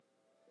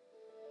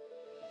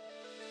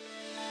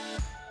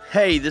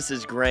Hey, this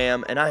is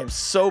Graham, and I am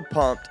so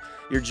pumped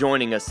you're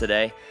joining us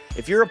today.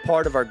 If you're a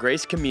part of our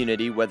Grace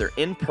community, whether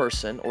in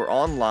person or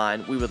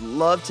online, we would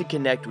love to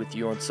connect with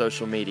you on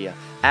social media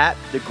at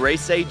The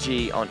Grace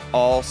AG on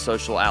all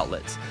social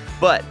outlets.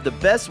 But the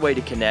best way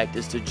to connect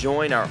is to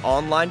join our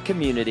online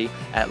community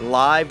at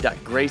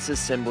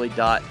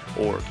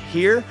live.graceassembly.org.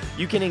 Here,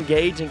 you can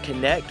engage and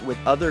connect with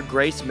other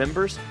Grace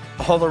members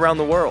all around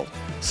the world.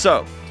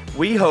 So,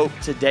 we hope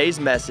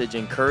today's message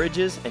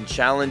encourages and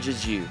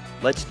challenges you.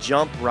 Let's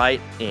jump right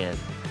in.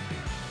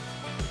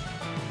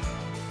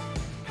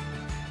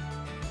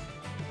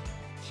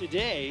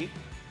 Today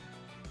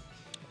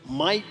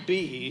might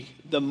be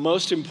the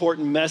most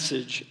important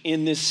message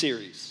in this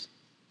series.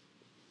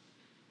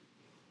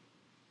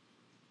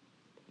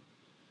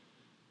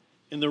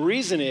 And the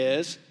reason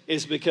is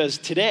because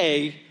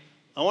today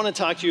I want to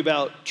talk to you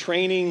about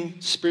training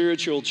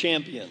spiritual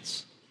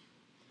champions.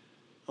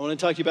 I want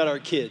to talk to you about our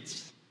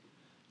kids.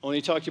 I want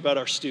to talk to you about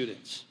our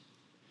students.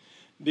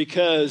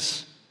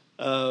 Because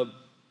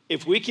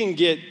if we can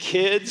get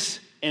kids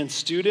and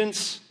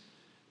students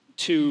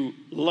to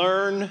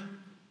learn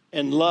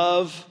and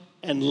love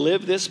and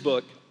live this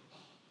book,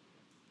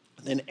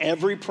 then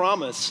every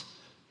promise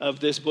of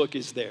this book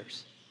is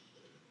theirs.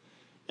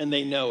 And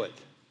they know it.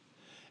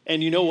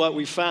 And you know what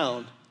we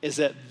found is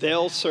that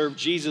they'll serve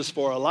Jesus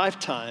for a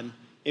lifetime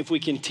if we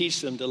can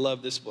teach them to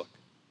love this book.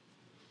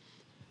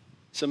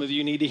 Some of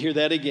you need to hear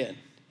that again.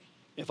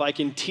 If I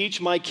can teach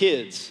my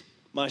kids,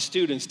 my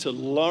students, to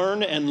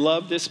learn and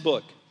love this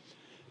book,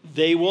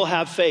 they will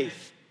have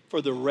faith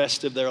for the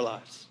rest of their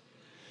lives.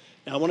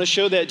 Now, I want to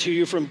show that to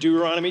you from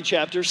Deuteronomy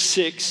chapter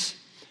 6.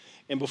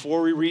 And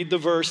before we read the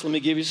verse, let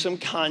me give you some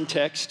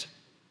context.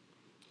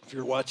 If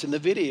you're watching the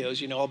videos,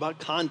 you know all about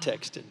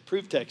context and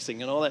proof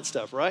texting and all that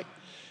stuff, right?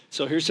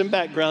 So here's some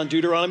background.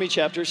 Deuteronomy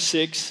chapter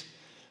 6.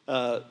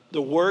 The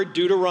word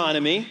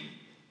Deuteronomy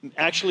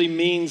actually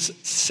means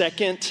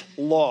second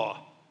law.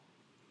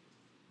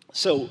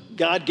 So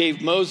God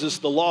gave Moses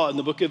the law in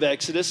the book of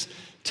Exodus,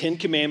 10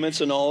 commandments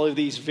and all of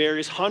these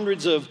various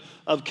hundreds of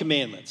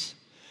commandments.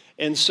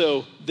 And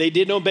so they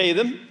didn't obey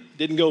them,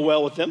 didn't go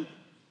well with them.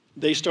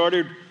 They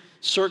started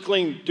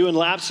circling, doing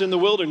laps in the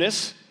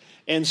wilderness.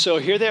 And so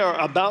here they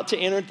are about to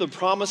enter the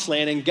promised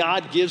land, and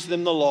God gives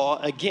them the law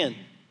again.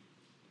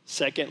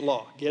 Second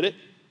law, get it?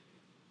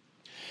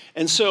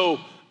 And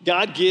so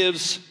God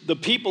gives the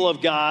people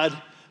of God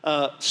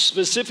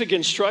specific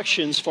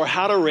instructions for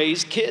how to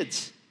raise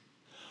kids,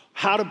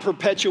 how to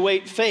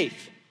perpetuate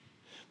faith.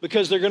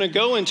 Because they're going to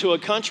go into a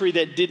country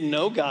that didn't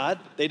know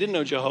God, they didn't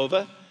know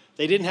Jehovah,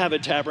 they didn't have a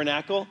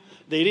tabernacle,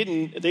 they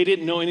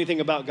didn't know anything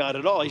about God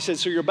at all. He said,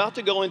 so you're about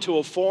to go into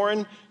a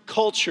foreign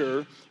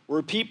culture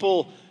where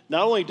people,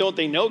 not only don't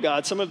they know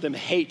God, some of them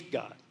hate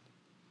God.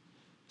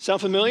 Sound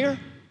familiar?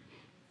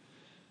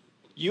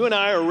 You and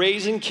I are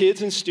raising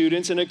kids and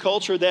students in a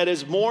culture that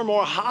is more and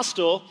more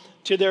hostile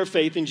to their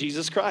faith in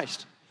Jesus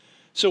Christ.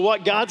 So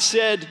what God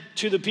said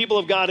to the people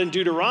of God in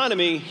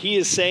Deuteronomy, he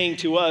is saying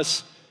to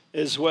us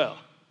as well.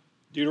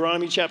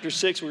 Deuteronomy chapter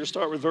 6, we're going to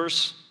start with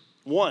verse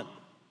 1.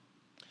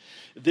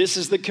 This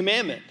is the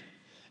commandment,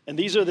 and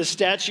these are the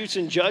statutes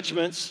and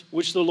judgments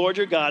which the Lord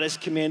your God has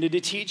commanded to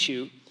teach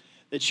you,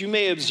 that you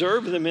may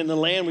observe them in the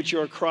land which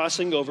you are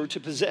crossing over to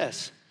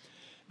possess,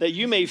 that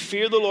you may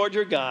fear the Lord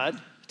your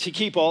God, to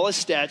keep all his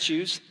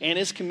statutes and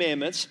his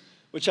commandments,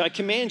 which I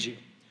command you,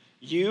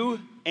 you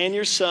and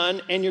your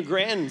son and your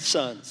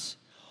grandsons,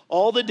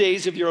 all the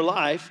days of your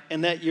life,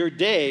 and that your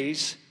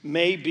days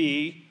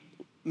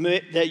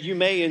that you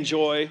may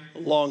enjoy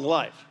long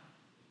life.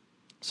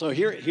 So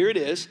here it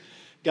is.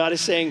 God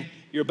is saying,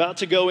 you're about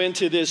to go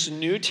into this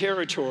new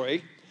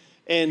territory,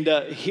 and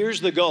here's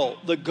the goal.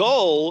 The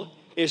goal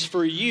is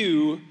for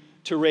you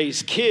to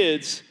raise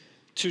kids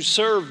to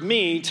serve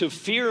me, to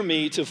fear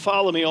me, to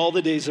follow me all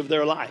the days of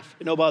their life.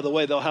 And oh, by the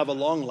way, they'll have a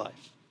long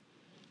life.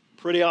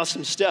 Pretty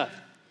awesome stuff.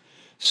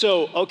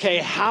 So, okay,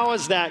 how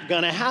is that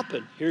going to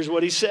happen? Here's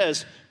what he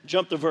says.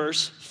 Jump to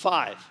verse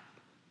 5.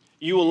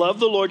 You will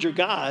love the Lord your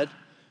God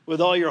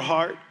with all your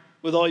heart,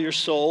 with all your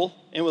soul,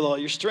 and with all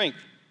your strength.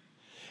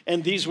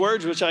 And these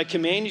words which I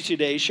command you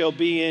today shall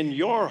be in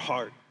your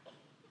heart.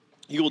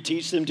 You will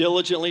teach them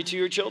diligently to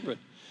your children.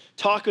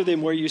 Talk of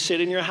them where you sit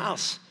in your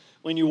house,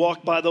 when you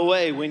walk by the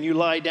way, when you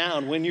lie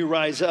down, when you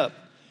rise up.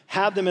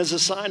 Have them as a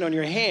sign on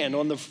your hand,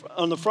 on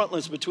the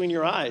frontlets between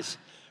your eyes.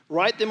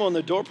 Write them on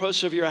the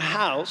doorposts of your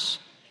house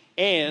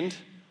and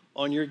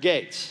on your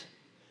gates.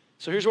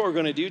 So here's what we're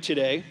going to do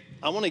today.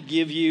 I want to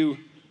give you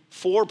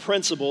 4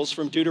 principles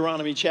from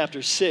Deuteronomy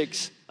chapter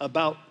 6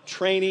 about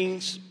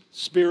training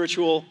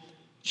spiritual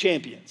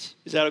champions.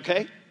 Is that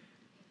okay?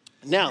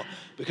 Now,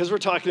 because we're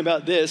talking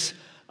about this,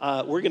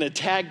 we're going to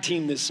tag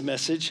team this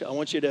message. I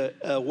want you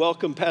to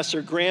welcome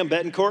Pastor Graham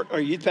Betancourt, our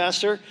youth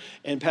pastor,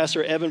 and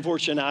Pastor Evan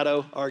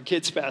Fortunato, our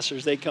kids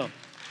pastors. They come.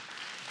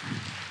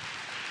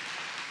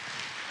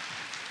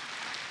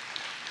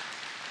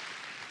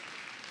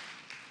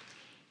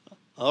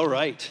 All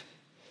right.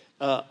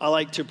 I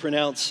like to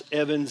pronounce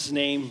Evan's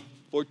name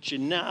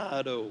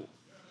Fortunato,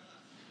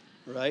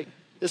 right?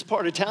 It's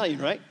part Italian,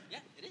 right? Yeah,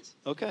 it is.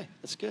 Okay,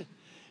 that's good.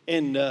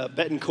 And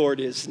Betancourt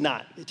is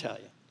not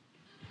Italian.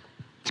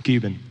 It's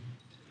Cuban.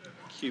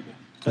 Cuban.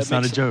 That's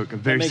not a joke. I'm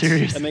very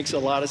serious. That makes a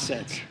lot of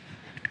sense.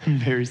 I'm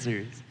very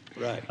serious.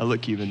 Right. I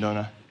look Cuban, don't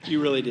I?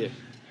 You really do.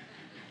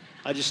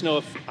 I just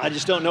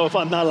don't know if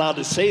I'm not allowed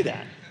to say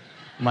that.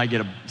 Might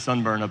get a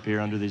sunburn up here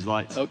under these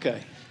lights.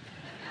 Okay.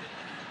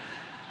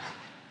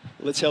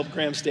 Let's help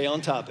Graham stay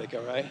on topic,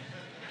 all right?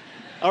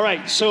 All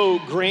right, so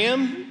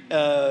Graham,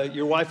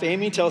 your wife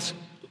Amy, tell us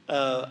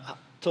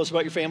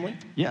about your family.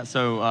 Yeah,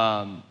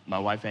 so my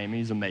wife Amy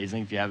is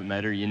amazing. If you haven't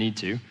met her, you need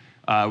to.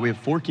 We have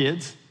 4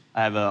 kids.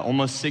 I have an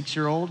almost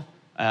 6-year-old,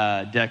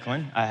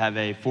 Declan. I have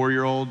a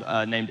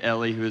 4-year-old named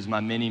Ellie, who is my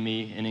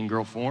mini-me and in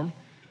girl form.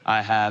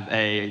 I have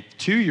a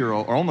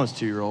 2-year-old, or almost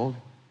 2-year-old,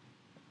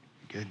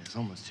 goodness,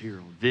 almost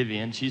 2-year-old,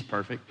 Vivian. She's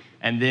perfect.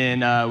 And then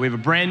we have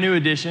a brand new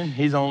addition.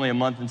 He's only a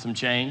month and some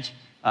change,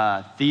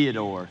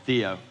 Theo.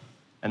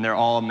 And they're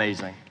all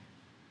amazing.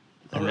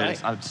 All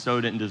right. I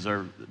don't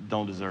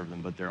deserve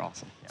them, but they're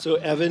awesome. Yeah. So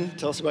Evan,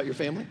 tell us about your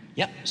family.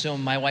 Yep. So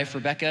my wife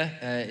Rebecca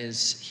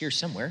is here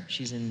somewhere.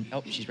 She's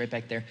right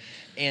back there,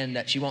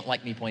 and she won't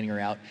like me pointing her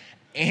out.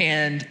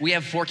 And we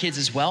have 4 kids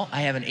as well.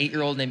 I have an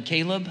 8-year-old named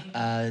Caleb,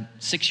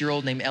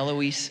 6-year-old named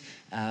Eloise,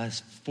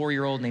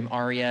 4-year-old named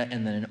Aria,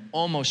 and then an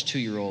almost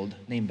 2-year-old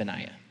named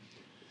Benaiah.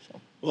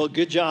 Well,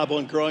 good job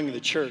on growing the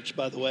church,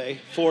 by the way.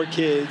 4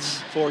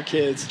 kids.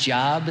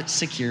 Job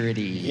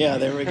security. Yeah,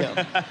 there we go.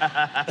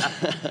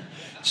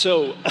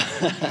 So,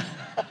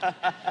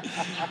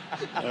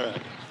 all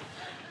right.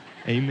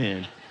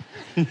 Amen.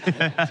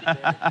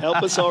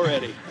 Help us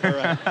already. All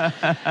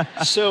right.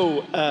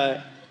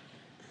 So,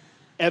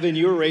 Evan,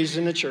 you were raised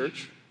in the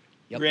church.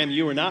 Yep. Graham,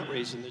 you were not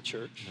raised in the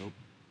church. Nope.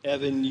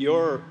 Evan,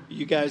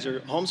 you guys are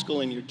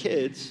homeschooling your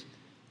kids.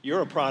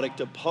 You're a product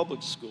of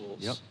public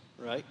schools. Yep.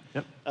 Right?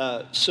 Yep.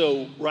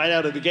 So right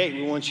out of the gate,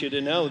 we want you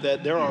to know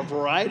that there are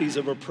varieties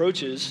of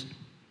approaches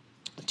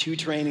to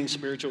training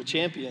spiritual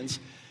champions.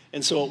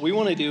 And so what we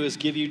want to do is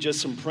give you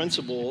just some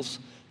principles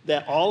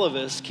that all of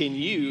us can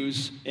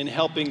use in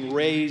helping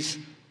raise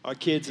our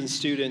kids and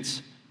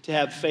students to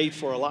have faith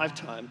for a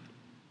lifetime.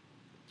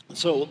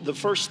 So the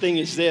first thing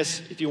is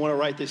this, if you want to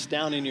write this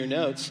down in your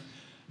notes,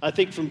 I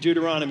think from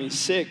Deuteronomy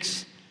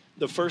 6,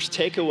 the first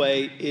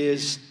takeaway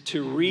is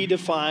to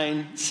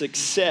redefine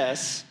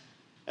success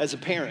as a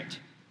parent.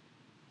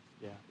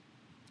 Yeah.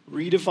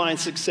 Redefine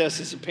success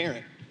as a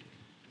parent.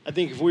 I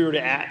think if we were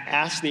to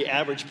ask the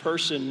average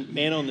person,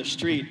 man on the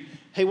street,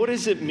 hey, what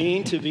does it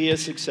mean to be a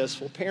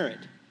successful parent?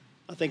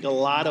 I think a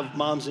lot of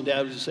moms and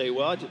dads would say,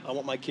 well, I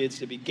want my kids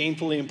to be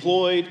gainfully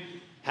employed,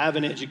 have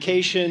an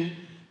education,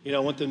 I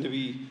want them to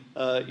be,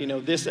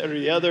 this, that, or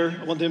the other.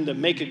 I want them to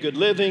make a good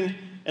living.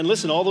 And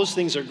listen, all those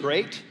things are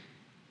great,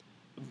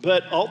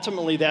 but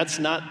ultimately that's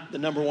not the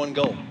number one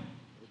goal.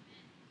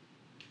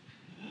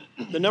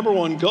 The number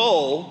one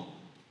goal,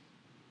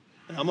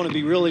 and I'm going to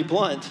be really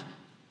blunt,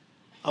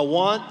 I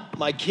want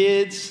my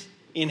kids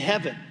in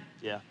heaven.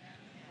 Yeah.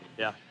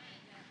 Yeah.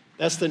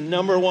 That's the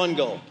number one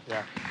goal.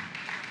 Yeah.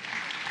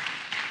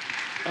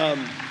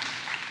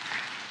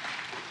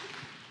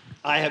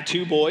 I have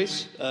 2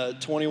 boys,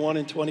 21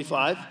 and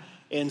 25,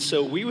 and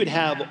so we would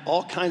have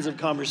all kinds of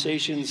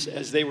conversations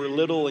as they were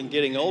little and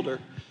getting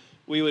older.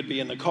 We would be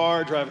in the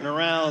car driving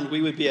around,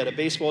 we would be at a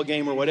baseball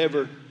game or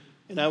whatever,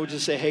 and I would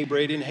just say, hey,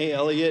 Braden, hey,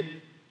 Elliot,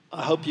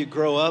 I hope you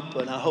grow up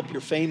and I hope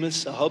you're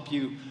famous. I hope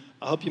you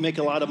make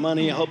a lot of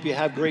money. I hope you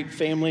have great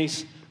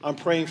families. I'm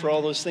praying for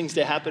all those things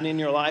to happen in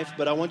your life,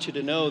 but I want you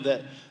to know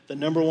that the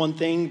number one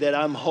thing that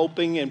I'm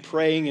hoping and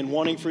praying and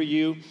wanting for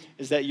you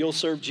is that you'll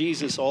serve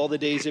Jesus all the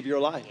days of your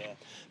life,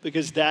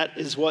 because that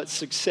is what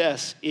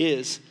success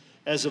is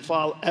as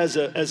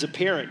a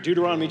parent.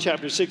 Deuteronomy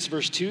chapter 6,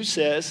 verse 2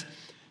 says,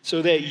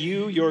 so that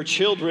you, your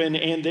children,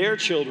 and their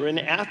children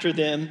after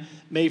them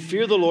may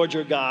fear the Lord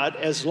your God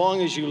as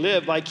long as you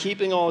live by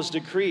keeping all his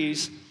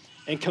decrees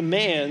and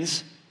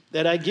commands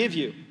that I give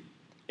you.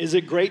 Is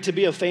it great to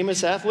be a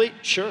famous athlete?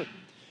 Sure.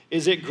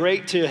 Is it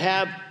great to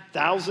have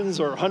thousands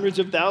or hundreds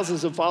of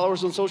thousands of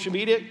followers on social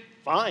media?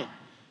 Fine.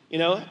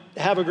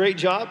 Have a great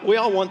job. We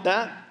all want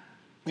that.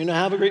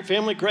 Have a great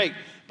family? Great.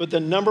 But the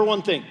number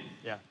one thing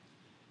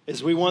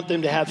is we want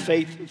them to have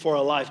faith for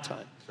a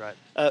lifetime. Right.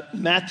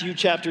 Matthew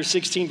chapter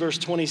 16, verse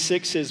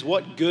 26 says,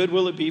 what good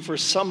will it be for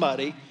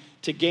somebody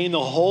to gain the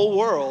whole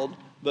world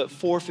but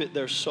forfeit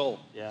their soul?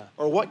 Yeah.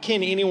 Or what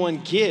can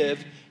anyone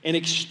give in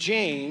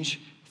exchange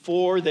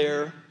for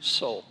their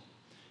soul?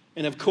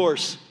 And of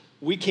course,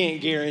 we can't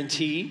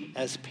guarantee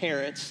as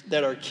parents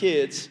that our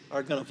kids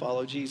are going to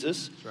follow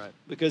Jesus. That's right.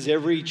 Because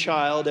every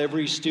child,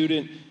 every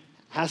student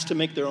has to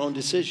make their own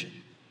decision.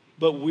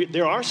 But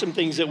there are some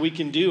things that we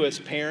can do as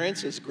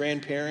parents, as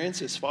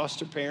grandparents, as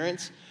foster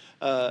parents,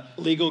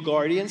 legal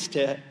guardians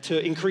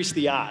to increase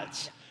the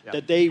odds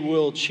that they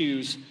will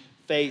choose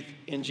faith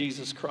in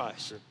Jesus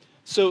Christ. Sure.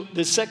 So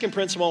the second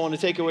principle I want to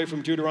take away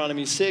from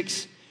Deuteronomy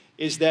 6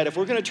 is that if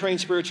we're going to train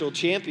spiritual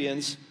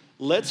champions,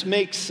 let's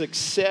make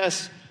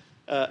success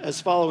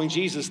as following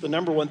Jesus the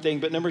number one thing.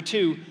 But number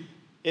 2,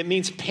 it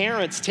means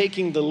parents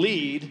taking the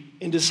lead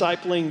in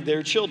discipling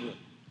their children.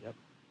 Yep.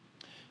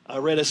 I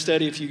read a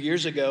study a few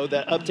years ago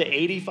that up to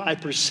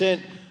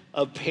 85%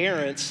 of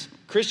parents,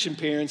 Christian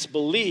parents,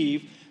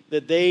 believe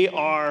that they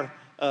are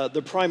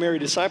the primary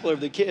discipler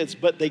of the kids,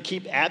 but they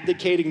keep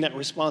abdicating that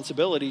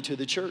responsibility to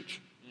the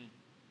church.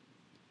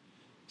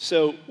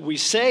 So we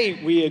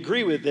say we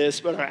agree with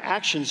this, but our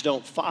actions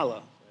don't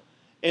follow.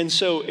 And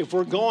so if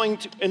we're going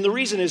to, and the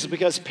reason is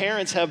because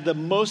parents have the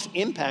most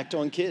impact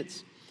on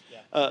kids.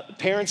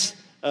 Parents,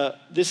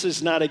 this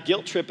is not a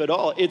guilt trip at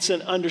all. It's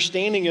an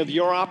understanding of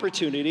your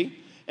opportunity,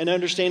 an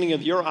understanding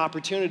of your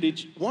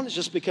opportunity. One is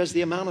just because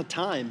the amount of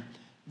time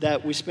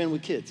that we spend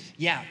with kids.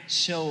 Yeah,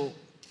 so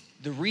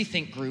the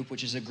Rethink Group,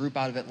 which is a group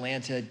out of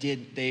Atlanta,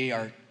 they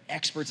are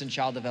experts in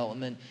child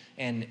development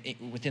and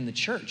within the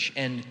church.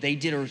 And they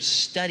did a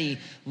study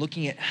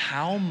looking at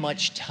how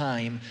much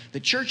time the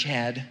church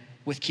had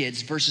with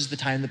kids versus the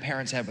time the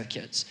parents had with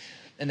kids.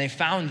 And they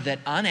found that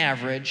on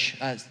average,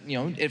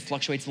 it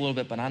fluctuates a little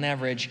bit, but on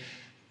average,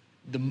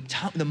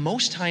 the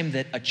most time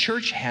that a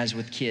church has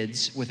with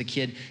a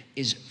kid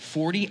is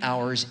 40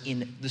 hours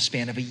in the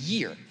span of a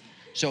year.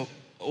 So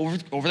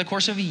over the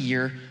course of a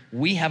year,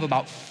 we have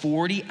about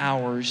 40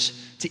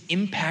 hours to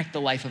impact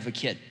the life of a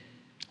kid.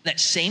 That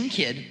same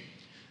kid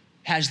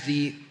has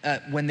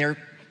when they're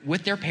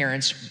with their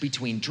parents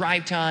between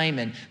drive time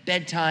and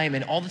bedtime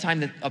and all the time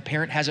that a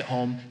parent has at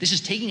home, this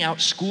is taking out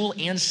school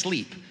and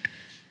sleep.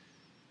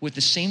 With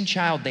the same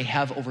child, they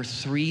have over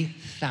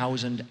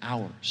 3,000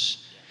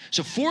 hours.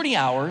 So 40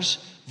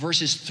 hours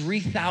versus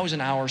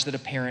 3,000 hours that a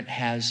parent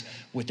has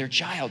with their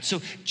child.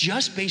 So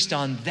just based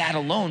on that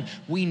alone,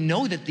 we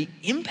know that the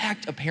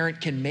impact a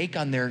parent can make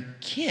on their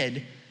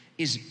kid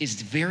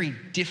is very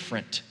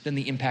different than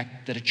the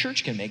impact that a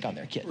church can make on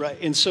their kid. Right,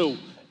 and so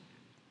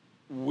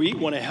we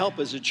want to help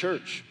as a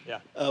church.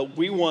 Yeah.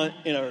 We want,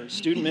 in our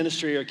student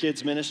ministry, our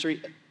kids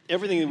ministry,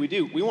 everything that we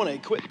do, we want to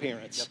equip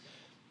parents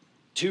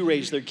to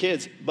raise their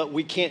kids, but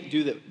we can't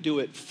do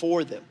it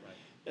for them.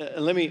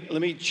 Let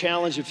me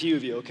challenge a few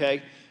of you,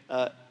 okay?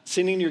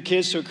 Sending your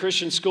kids to a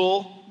Christian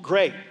school,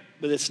 great,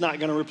 but it's not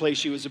going to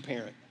replace you as a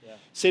parent. Yeah.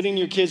 Sending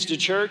your kids to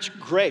church,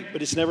 great,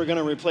 but it's never going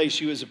to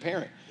replace you as a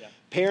parent. Yeah.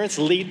 Parents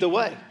lead the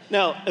way.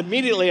 Now,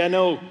 immediately I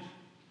know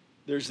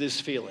there's this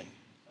feeling.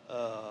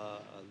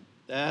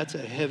 That's a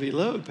heavy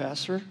load,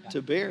 Pastor,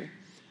 to bear.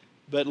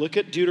 But look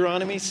at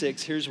Deuteronomy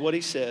 6. Here's what he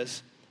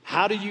says.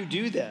 How do you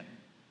do that?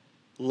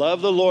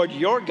 Love the Lord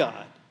your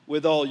God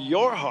with all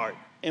your heart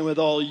and with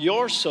all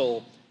your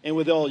soul and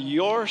with all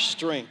your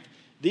strength.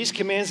 These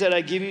commands that I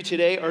give you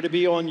today are to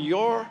be on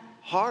your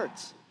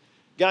hearts.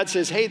 God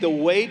says, hey, the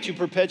way to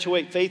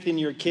perpetuate faith in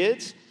your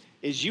kids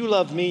is you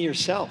love me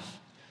yourself.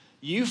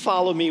 You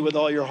follow me with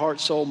all your heart,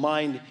 soul,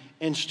 mind,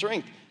 and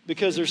strength.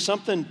 Because there's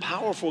something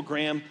powerful,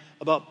 Graham,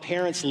 about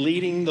parents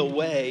leading the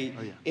way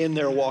in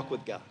their walk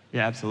with God.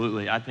 Yeah,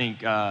 absolutely. I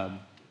think, and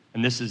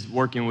this is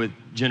working with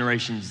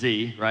Generation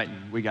Z, right?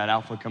 And we got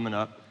Alpha coming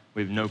up.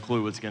 We have no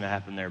clue what's going to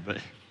happen there, but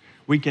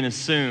we can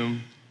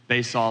assume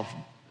based off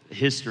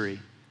history,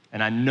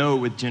 and I know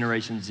with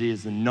Generation Z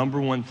is the number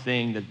one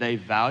thing that they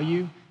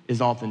value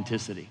is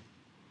authenticity.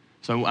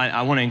 So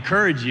I want to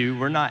encourage you.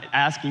 We're not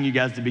asking you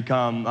guys to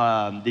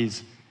become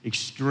these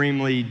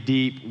extremely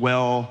deep,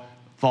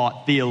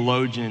 well-thought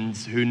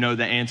theologians who know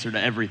the answer to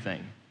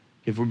everything.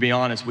 If we're being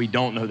honest, we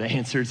don't know the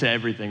answer to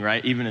everything,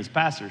 right? Even as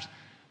pastors.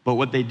 But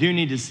what they do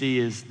need to see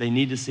is they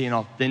need to see an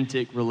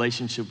authentic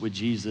relationship with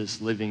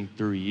Jesus living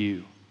through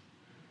you.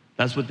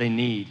 That's what they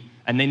need.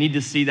 And they need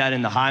to see that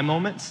in the high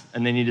moments,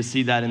 and they need to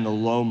see that in the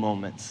low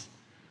moments.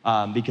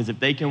 Because if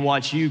they can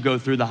watch you go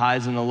through the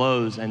highs and the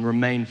lows and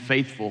remain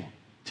faithful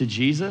to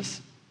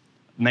Jesus,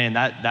 man,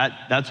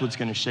 that's what's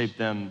going to shape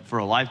them for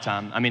a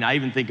lifetime. I mean, I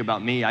even think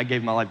about me. I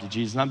gave my life to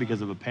Jesus not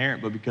because of a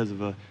parent, but because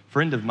of a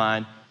friend of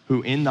mine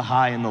who in the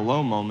high and the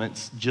low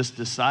moments just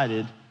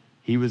decided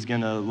he was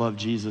going to love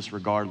Jesus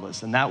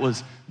regardless. And that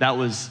was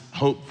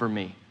hope for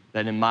me,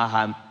 that in my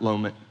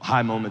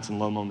high moments and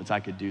low moments, I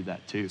could do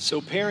that too.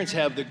 So parents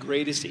have the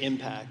greatest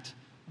impact,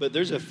 but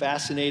there's a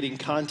fascinating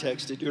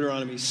context to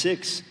Deuteronomy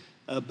 6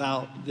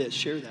 about this.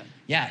 Share that.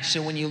 Yeah,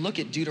 so when you look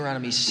at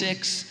Deuteronomy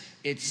 6,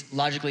 it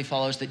logically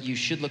follows that you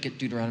should look at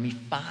Deuteronomy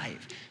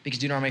 5, because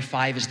Deuteronomy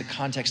 5 is the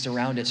context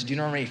around it. So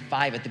Deuteronomy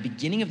 5, at the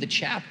beginning of the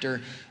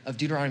chapter of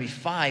Deuteronomy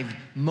 5,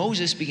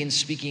 Moses begins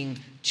speaking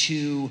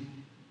to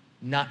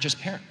not just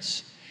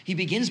parents. He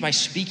begins by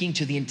speaking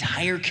to the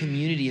entire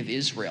community of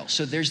Israel.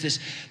 So there's this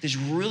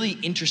really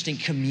interesting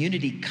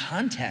community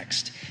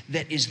context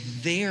that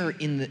is there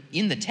in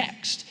the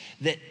text,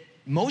 that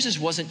Moses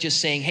wasn't just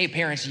saying, hey,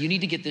 parents, you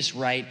need to get this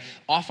right,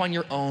 off on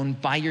your own,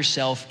 by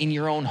yourself, in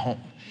your own home.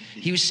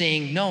 He was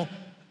saying, no,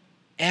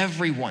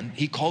 everyone.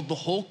 He called the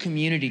whole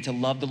community to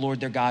love the Lord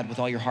their God with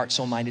all your heart,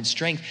 soul, mind, and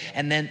strength.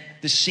 And then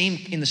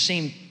in the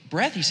same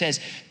breath, he says,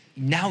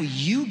 now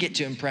you get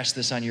to impress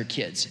this on your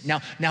kids.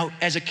 Now,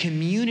 as a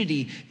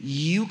community,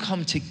 you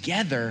come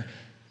together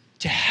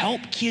to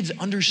help kids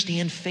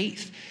understand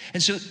faith.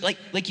 And so,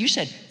 like you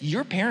said,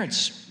 your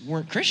parents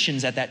weren't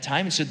Christians at that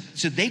time, and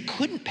so they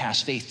couldn't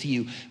pass faith to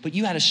you, but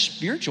you had a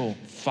spiritual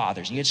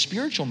fathers, and you had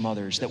spiritual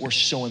mothers that were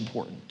so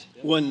important.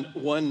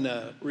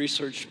 One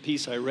research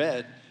piece I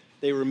read,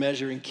 they were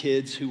measuring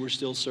kids who were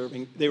still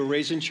serving. They were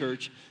raised in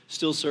church,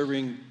 still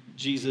serving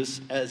Jesus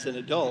as an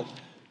adult.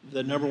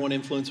 The number one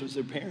influence was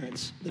their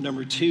parents. The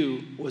number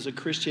two was a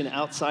Christian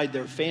outside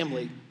their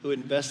family who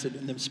invested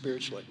in them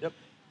spiritually. Yep.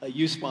 A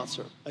youth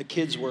sponsor, a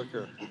kids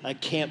worker, a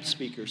camp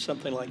speaker,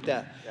 something like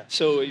that. Yeah.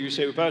 So you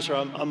say, well, Pastor,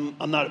 I'm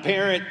not a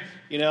parent,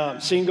 I'm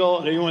single,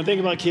 I don't even want to think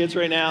about kids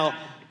right now.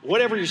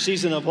 Whatever your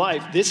season of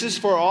life, this is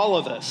for all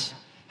of us.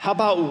 How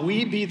about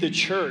we be the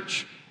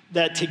church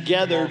that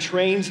together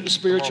trains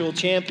spiritual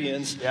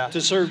champions to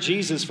serve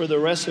Jesus for the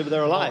rest of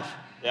their life?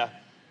 Yeah.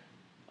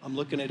 I'm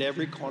looking at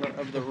every corner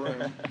of the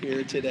room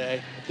here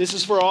today. This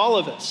is for all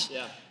of us.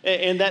 Yeah.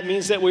 And that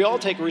means that we all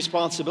take a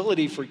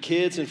responsibility for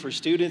kids and for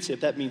students, if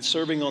that means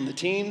serving on the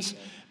teams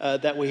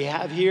that we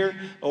have here,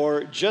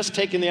 or just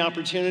taking the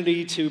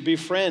opportunity to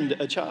befriend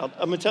a child.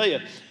 I'm going to tell you,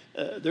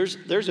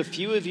 there's a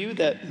few of you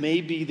that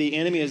maybe the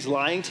enemy is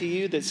lying to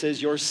you that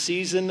says your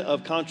season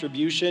of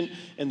contribution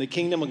in the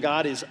kingdom of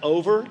God is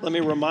over. Let me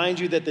remind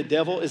you that the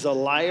devil is a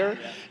liar,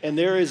 and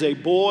there is a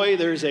boy,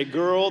 there is a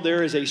girl,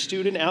 there is a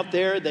student out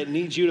there that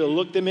needs you to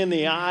look them in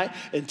the eye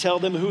and tell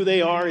them who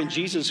they are in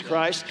Jesus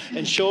Christ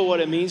and show what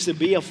it means to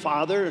be a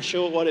father and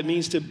show what it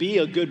means to be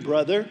a good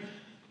brother.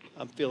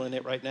 I'm feeling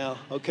it right now.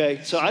 Okay,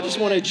 so I just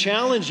want to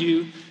challenge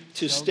you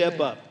to step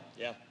up.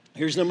 Yeah.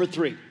 Here's number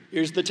 3.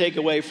 Here's the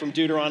takeaway from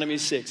Deuteronomy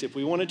 6. If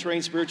we want to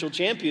train spiritual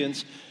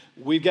champions,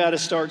 we've got to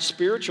start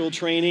spiritual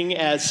training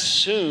as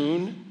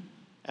soon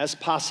as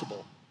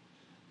possible.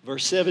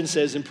 Verse 7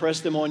 says,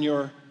 impress them on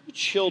your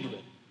children.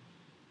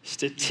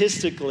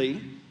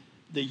 Statistically,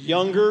 the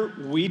younger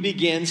we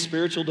begin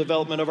spiritual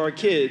development of our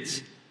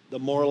kids, the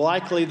more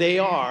likely they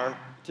are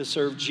to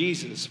serve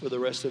Jesus for the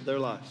rest of their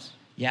lives.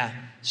 Yeah,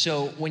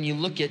 so when you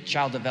look at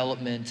child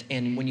development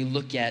and when you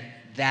look at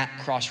that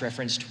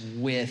cross-referenced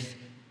with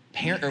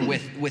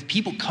with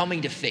people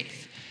coming to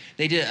faith.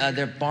 They did,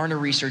 their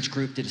Barna Research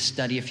Group did a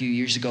study a few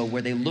years ago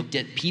where they looked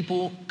at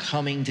people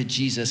coming to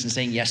Jesus and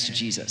saying yes to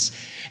Jesus.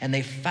 And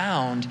they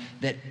found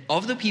that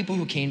of the people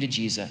who came to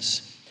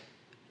Jesus,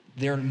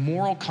 their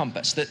moral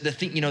compass, the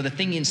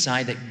thing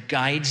inside that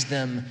guides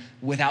them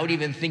without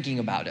even thinking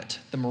about it,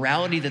 the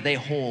morality that they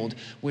hold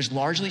was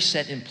largely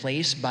set in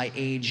place by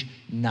age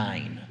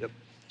 9. Yep.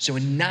 So a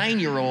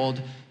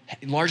 9-year-old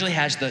largely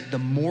has the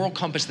moral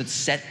compass that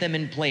set them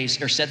in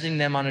place or setting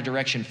them on a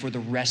direction for the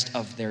rest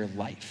of their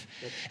life.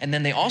 Yep. And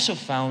then they also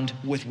found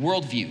with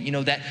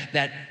worldview,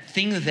 that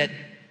thing that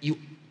you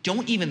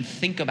don't even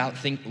think about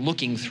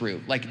looking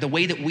through, like the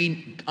way that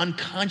we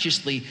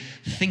unconsciously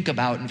think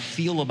about and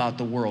feel about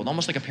the world,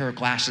 almost like a pair of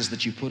glasses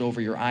that you put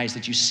over your eyes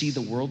that you see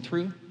the world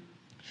through.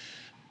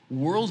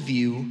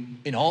 Worldview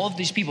in all of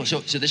these people, so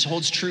this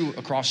holds true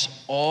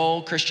across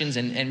all Christians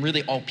and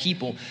really all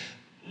people.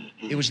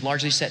 It was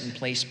largely set in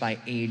place by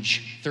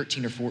age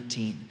 13 or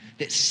 14,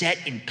 that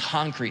set in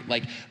concrete,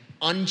 like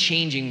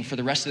unchanging for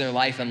the rest of their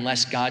life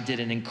unless God did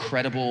an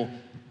incredible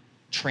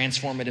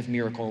transformative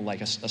miracle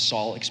like a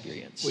Saul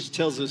experience. Which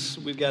tells us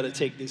we've got to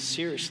take this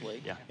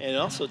seriously. Yeah. And it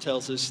also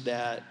tells us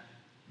that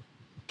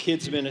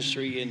kids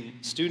ministry and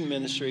student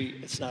ministry,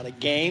 it's not a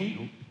game.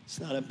 Nope. It's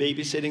not a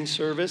babysitting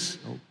service.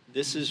 Nope.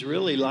 This is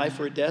really life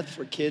or death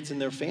for kids and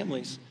their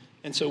families.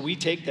 And so we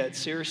take that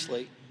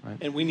seriously, right.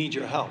 And we need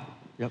your help.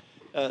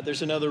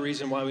 There's another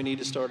reason why we need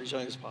to start as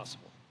young as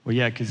possible. Well,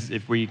 yeah, because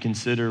if we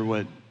consider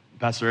what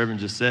Pastor Evan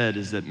just said,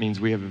 is that means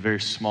we have a very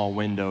small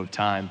window of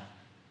time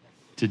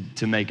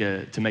to make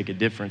a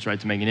difference, right?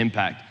 To make an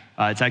impact.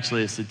 It's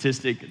actually a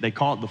statistic. They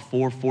call it the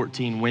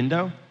 4-14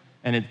 window,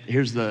 and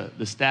here's the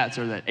stats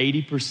are that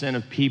 80%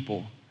 of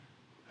people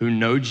who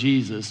know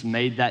Jesus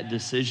made that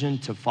decision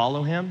to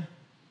follow him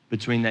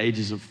between the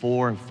ages of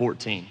 4 and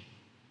 14.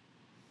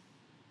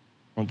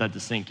 I want that to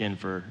sink in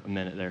for a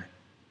minute there.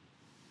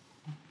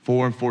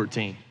 4 and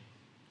 14.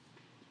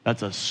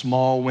 That's a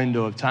small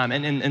window of time.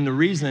 And the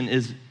reason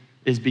is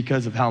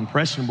because of how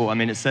impressionable. I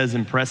mean, it says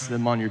impress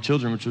them on your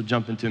children, which we'll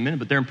jump into in a minute,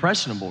 but they're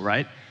impressionable,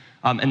 right?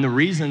 And the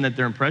reason that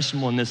they're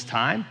impressionable in this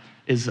time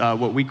is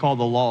what we call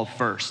the law of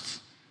firsts.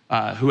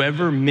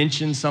 Whoever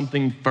mentions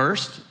something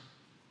first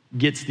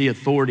gets the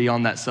authority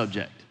on that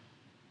subject.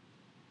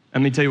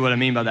 Let me tell you what I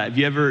mean by that. If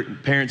you ever,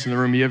 parents in the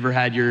room, you ever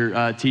had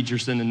your teacher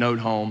send a note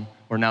home,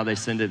 or now they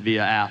send it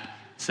via app,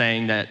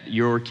 saying that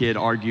your kid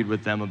argued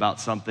with them about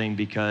something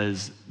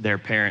because their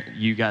parent,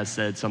 you guys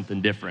said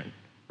something different,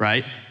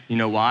 right? You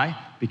know why?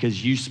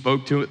 Because you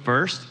spoke to it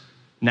first.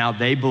 Now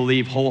they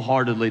believe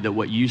wholeheartedly that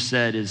what you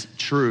said is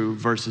true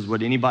versus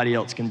what anybody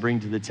else can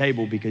bring to the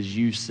table because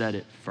you said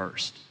it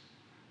first.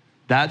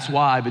 That's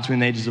why between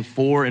the ages of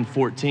 4 and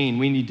 14,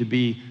 we need to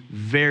be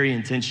very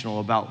intentional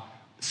about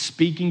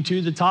speaking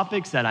to the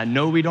topics that I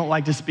know we don't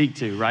like to speak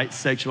to, right?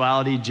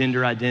 Sexuality,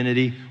 gender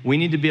identity. We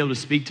need to be able to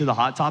speak to the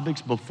hot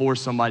topics before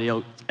somebody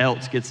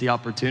else gets the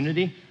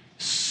opportunity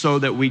so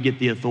that we get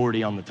the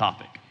authority on the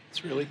topic.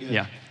 It's really good.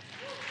 Yeah.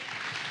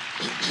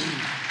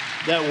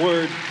 That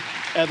word,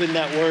 Evan,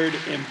 that word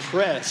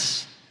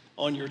impress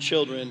on your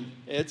children,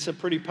 it's a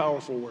pretty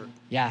powerful word.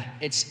 Yeah,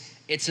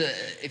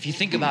 if you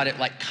think about it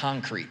like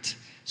concrete.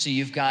 So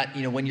you've got,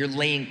 when you're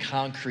laying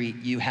concrete,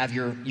 you have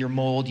your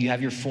mold, you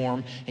have your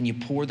form, and you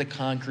pour the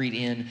concrete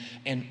in.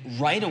 And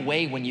right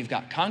away, when you've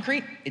got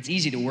concrete, it's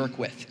easy to work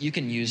with. You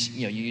can use,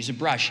 you use a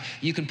brush.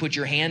 You can put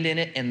your hand in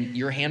it, and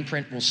your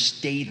handprint will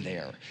stay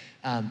there.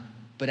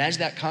 But as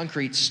that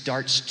concrete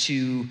starts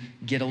to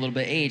get a little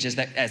bit aged,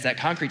 as that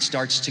concrete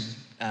starts to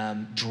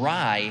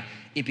dry,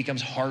 it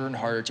becomes harder and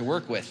harder to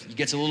work with. It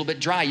gets a little bit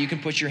dry. You can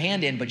put your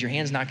hand in, but your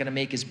hand's not gonna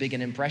make as big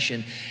an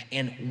impression.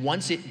 And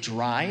once it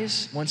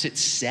dries, once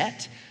it's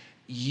set,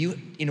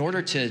 in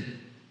order to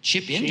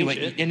chip into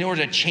it, in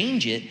order to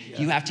change it,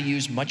 you have to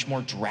use much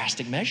more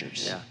drastic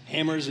measures. Yeah,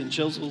 hammers and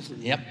chisels.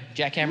 And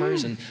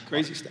jackhammers and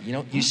crazy stuff.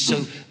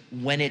 So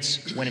when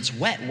it's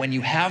wet, when you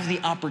have the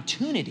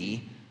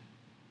opportunity,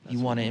 you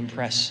want to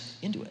impress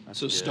into it.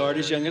 So start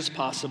as young as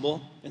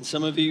possible. And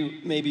some of you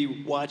may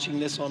be watching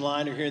this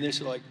online or hearing this,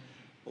 you're like,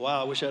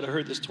 wow, I wish I'd have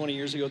heard this 20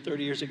 years ago,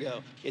 30 years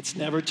ago. It's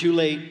never too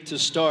late to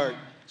start.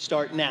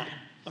 Start now,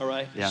 all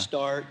right? Yeah.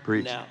 Start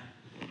Preach. now.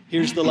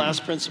 Here's the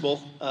last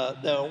principle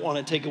that I want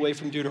to take away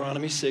from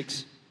Deuteronomy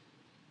 6.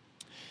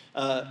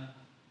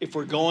 If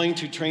we're going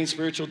to train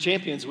spiritual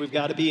champions, we've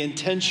got to be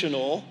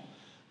intentional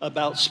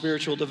about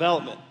spiritual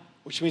development,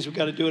 which means we've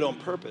got to do it on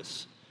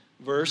purpose.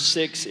 Verse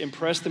 6,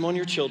 impress them on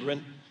your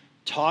children.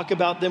 Talk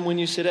about them when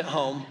you sit at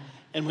home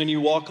and when you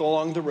walk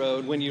along the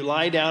road, when you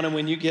lie down and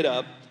when you get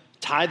up.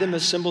 Tie them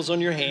as symbols on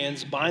your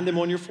hands, bind them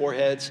on your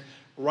foreheads,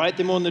 write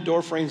them on the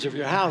door frames of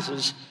your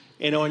houses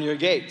and on your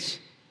gates.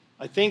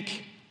 I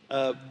think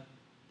the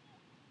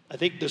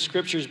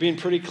scripture is being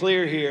pretty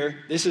clear here.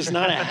 This is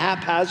not a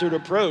haphazard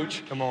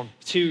approach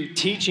to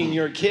teaching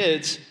your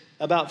kids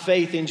about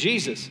faith in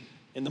Jesus.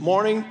 In the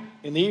morning,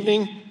 in the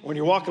evening, when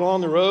you're walking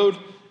along the road,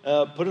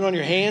 put it on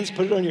your hands,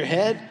 put it on your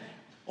head,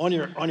 on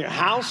your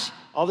house,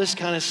 all this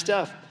kind of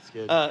stuff.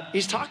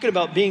 He's talking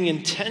about being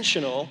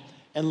intentional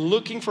and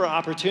looking for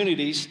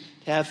opportunities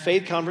to have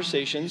faith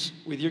conversations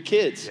with your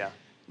kids. Yeah.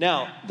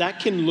 Now, that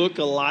can look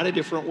a lot of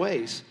different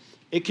ways.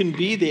 It can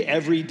be the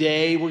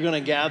everyday, we're going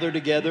to gather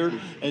together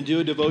and do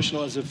a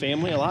devotional as a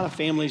family. A lot of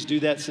families do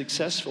that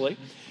successfully.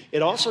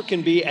 It also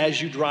can be as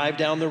you drive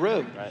down the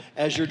road,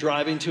 as you're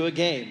driving to a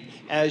game,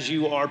 as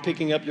you are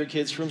picking up your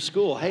kids from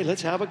school. Hey,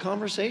 let's have a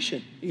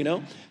conversation,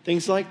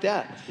 things like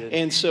that.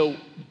 And so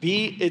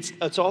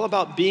it's all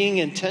about being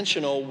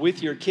intentional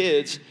with your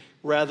kids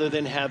rather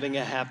than having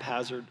a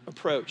haphazard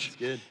approach.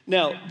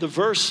 Now, the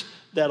verse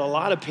that a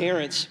lot of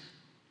parents,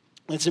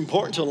 it's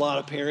important to a lot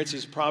of parents,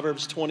 is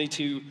Proverbs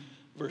 22,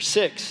 verse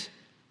 6,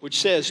 which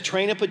says,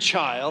 train up a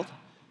child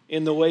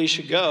in the way he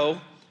should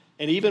go,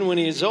 and even when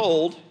he is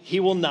old,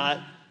 he will not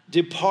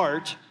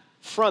depart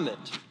from it.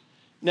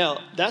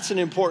 Now, that's an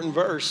important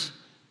verse,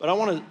 but I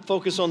want to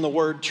focus on the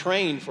word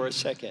train for a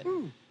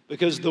second,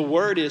 because the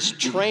word is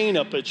train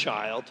up a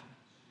child.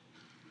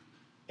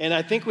 And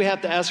I think we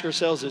have to ask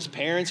ourselves as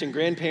parents and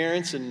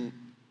grandparents and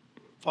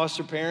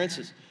foster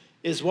parents,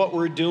 is what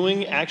we're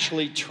doing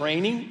actually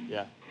training?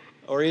 Yeah.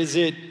 Or is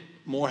it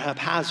more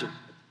haphazard?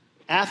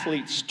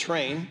 Athletes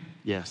train.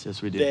 Yes,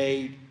 we do.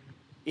 They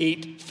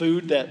eat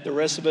food that the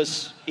rest of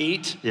us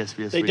eat. Yes,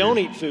 they don't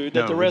eat food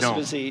that the rest of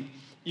us eat.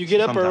 You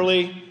get up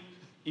early.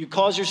 You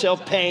cause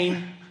yourself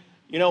pain.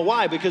 You know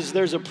why? Because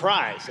there's a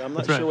prize. I'm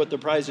not sure what the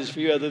prize is for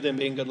you other than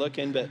being good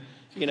looking, but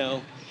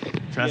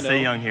Try to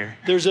stay young here.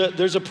 There's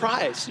a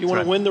prize. You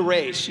want to win the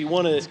race. You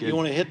want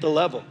to hit the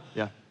level.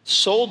 Yeah.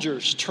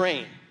 Soldiers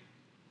train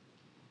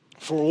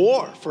for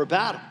war, for a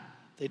battle.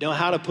 They know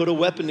how to put a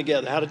weapon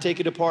together, how to take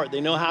it apart.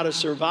 They know how to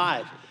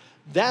survive.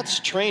 That's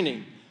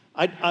training.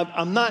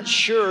 I'm not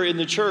sure in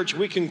the church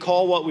we can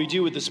call what we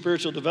do with the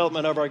spiritual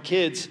development of our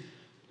kids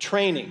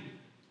training.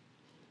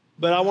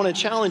 But I want to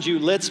challenge you,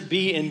 let's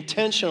be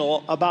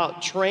intentional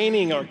about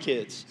training our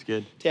kids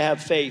to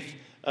have faith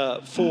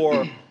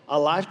for a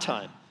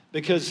lifetime,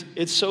 because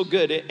it's so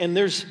good. And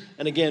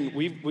again,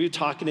 we're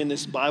talking in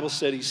this Bible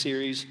study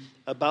series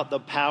about the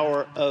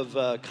power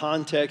of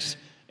context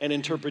and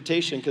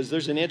interpretation, because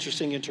there's an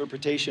interesting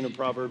interpretation of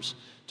Proverbs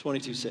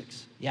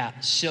 22:6. Yeah,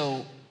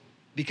 so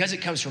because it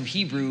comes from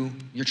Hebrew,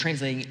 you're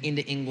translating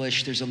into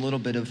English, there's a little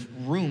bit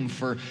of room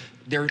for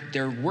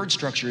their word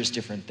structure is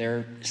different,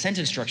 their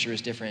sentence structure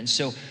is different. And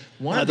so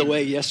By the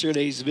way,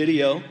 yesterday's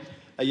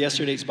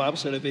Bible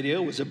study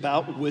video was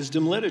about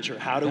wisdom literature.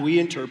 How do we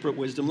interpret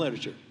wisdom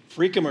literature?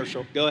 Free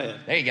commercial, go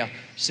ahead. There you go.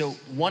 So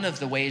one of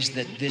the ways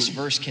that this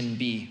verse can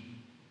be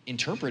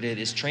interpreted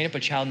is train up a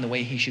child in the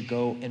way he should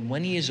go, and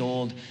when he is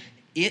old,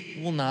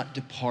 it will not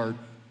depart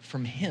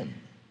from him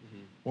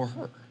or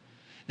her.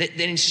 That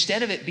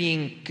instead of it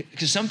being,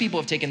 because some people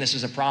have taken this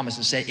as a promise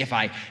and said, if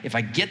I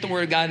get the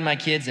word of God in my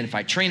kids, and if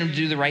I train them to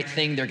do the right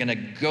thing, they're gonna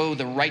go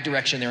the right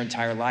direction their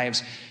entire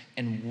lives.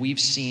 And we've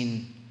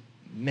seen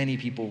many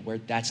people where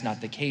that's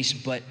not the case.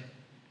 But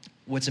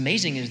What's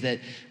amazing is that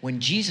when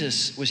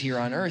Jesus was here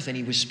on earth and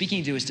he was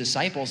speaking to his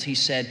disciples, he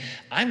said,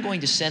 I'm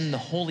going to send the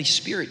Holy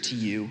Spirit to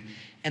you,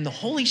 and the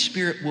Holy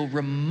Spirit will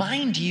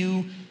remind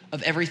you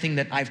of everything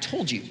that I've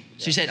told you.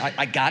 So he said,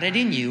 I got it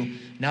in you.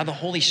 Now the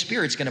Holy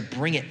Spirit's going to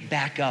bring it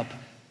back up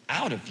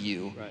out of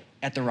you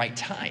at the right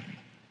time.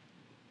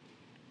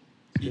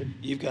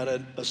 You've got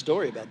a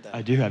story about that.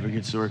 I do have a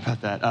good story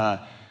about that.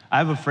 I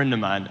have a friend of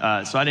mine.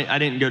 So I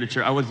didn't go to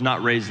church. I was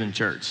not raised in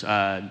church,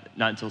 not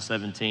until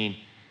 17.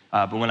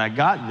 But when I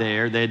got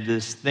there, they had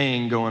this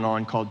thing going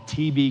on called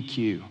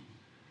TBQ.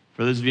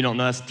 For those of you who don't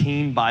know, that's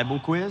Teen Bible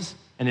Quiz.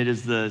 And it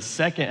is the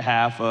second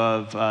half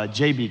of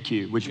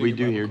JBQ, which we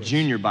do here,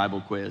 Junior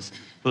Bible Quiz.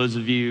 For those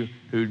of you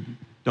who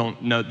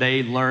don't know,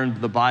 they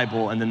learned the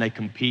Bible and then they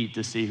compete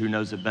to see who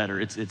knows it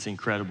better. It's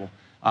incredible.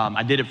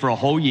 I did it for a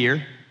whole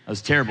year. I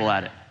was terrible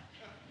at it,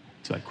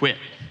 so I quit.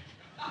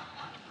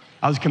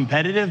 I was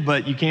competitive,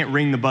 but you can't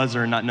ring the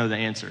buzzer and not know the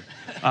answer.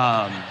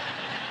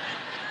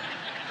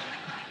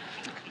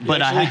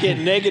 But I get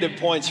negative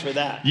points for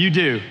that. You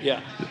do.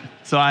 Yeah.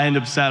 So I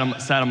ended up sat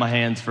on my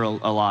hands for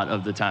a lot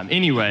of the time.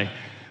 Anyway,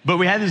 but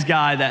we had this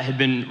guy that had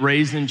been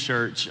raised in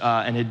church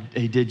and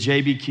he did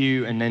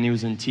JBQ and then he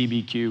was in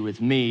TBQ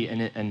with me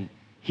and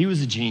he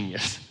was a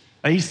genius.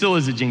 He still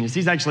is a genius.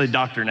 He's actually a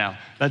doctor now.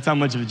 That's how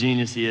much of a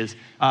genius he is.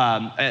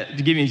 To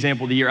give you an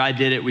example, the year I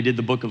did it, we did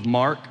the book of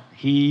Mark.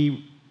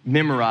 He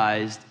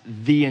memorized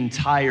the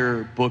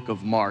entire book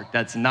of Mark.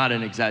 That's not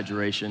an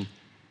exaggeration.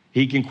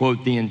 He can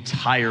quote the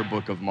entire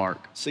book of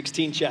Mark.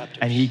 16 chapters.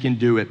 And he can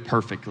do it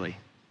perfectly.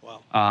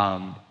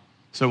 Wow.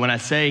 So when I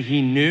say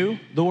he knew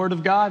the Word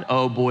of God,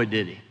 oh boy,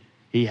 did he.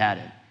 He had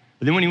it.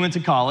 But then when he went to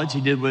college, he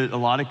did what a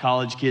lot of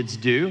college kids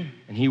do,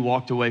 and he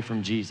walked away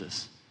from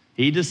Jesus.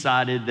 He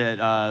decided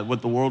that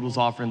what the world was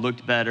offering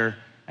looked better,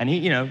 and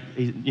he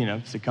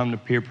succumbed to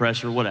peer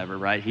pressure, whatever,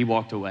 right? He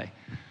walked away.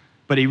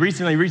 But he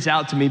recently reached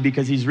out to me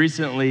because he's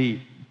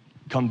recently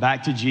come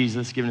back to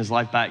Jesus, given his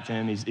life back to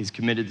him. He's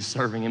committed to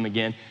serving him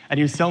again. And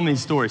he was telling me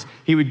these stories.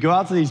 He would go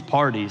out to these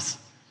parties,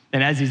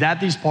 and as he's at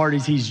these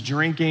parties, he's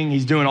drinking,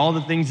 he's doing all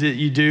the things that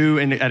you do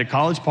at a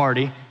college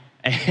party,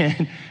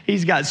 and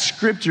he's got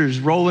scriptures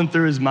rolling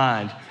through his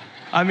mind.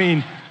 I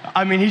mean,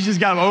 he's just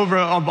got over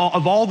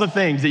of all the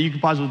things that you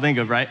could possibly think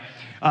of, right?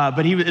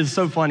 But it's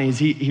so funny is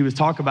he was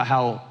talking about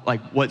how,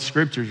 like, what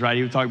scriptures, right?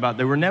 He would talk about,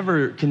 they were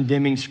never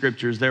condemning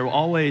scriptures. There were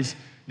always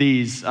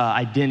these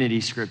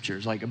identity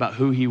scriptures, like about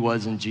who he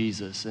was in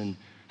Jesus and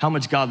how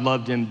much God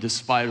loved him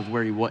despite of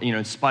where he was,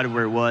 in spite of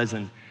where he was.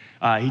 And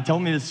he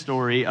told me this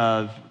story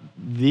of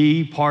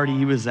the party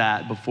he was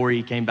at before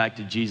he came back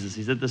to Jesus.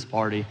 He's at this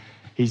party.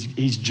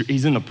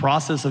 He's in the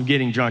process of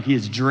getting drunk. He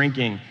is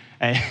drinking,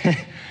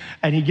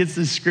 and he gets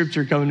this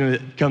scripture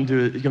come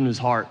to his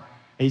heart.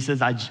 And he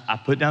says, I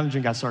put down the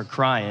drink. I started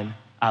crying.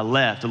 I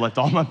left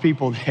all my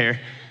people there.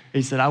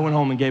 He said, I went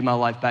home and gave my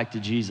life back to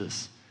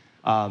Jesus.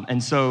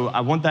 And so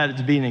I want that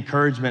to be an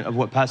encouragement of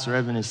what Pastor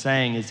Evan is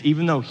saying is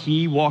even though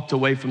he walked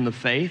away from the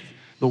faith,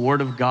 the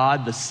Word of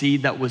God, the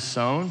seed that was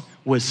sown,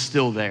 was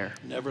still there.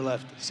 Never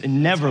left him. It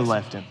never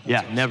left him. Yeah,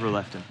 awesome. Never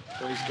left him.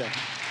 Praise God.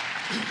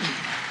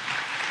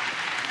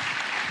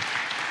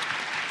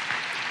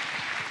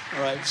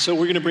 All right, so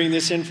we're going to bring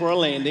this in for a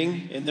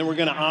landing, and then we're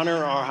going to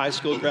honor our high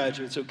school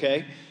graduates,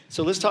 okay?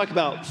 So let's talk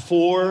about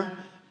 4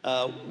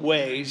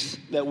 ways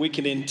that we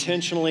can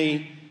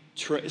intentionally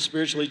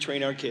spiritually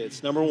train our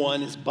kids. Number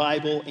 1 is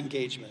Bible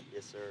engagement.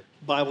 Yes, sir.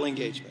 Bible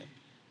engagement.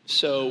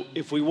 So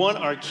if we want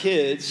our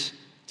kids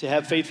to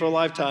have faith for a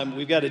lifetime,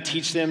 we've got to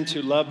teach them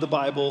to love the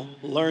Bible,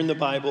 learn the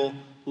Bible,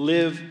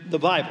 live the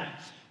Bible.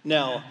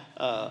 Now,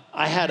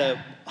 I had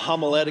a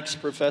homiletics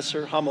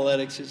professor.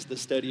 Homiletics is the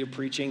study of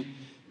preaching.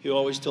 He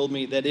always told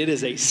me that it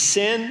is a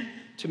sin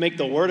to make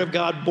the Word of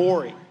God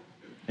boring.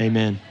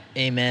 Amen.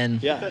 Amen.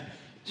 Yeah.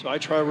 So I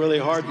try really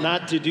hard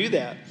not to do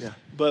that. Yeah.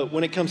 But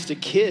when it comes to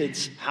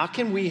kids, how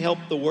can we help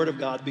the Word of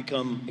God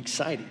become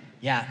exciting?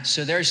 Yeah,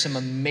 so there's some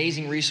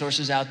amazing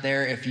resources out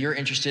there. If you're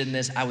interested in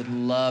this, I would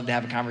love to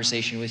have a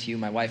conversation with you.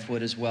 My wife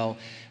would as well.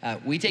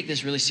 We take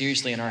this really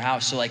seriously in our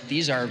house. So like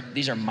these are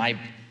my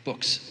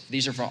books.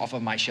 These are off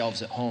of my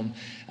shelves at home.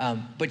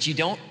 But you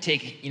don't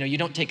take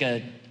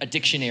a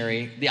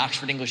dictionary, the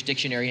Oxford English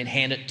Dictionary, and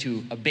hand it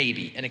to a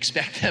baby and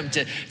expect them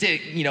to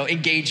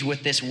engage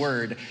with this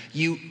word.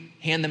 You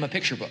hand them a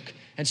picture book.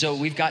 And so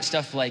we've got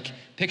stuff like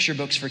picture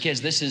books for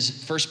kids. This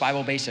is First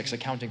Bible Basics,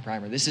 Accounting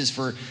Primer. This is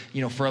for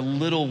a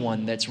little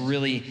one that's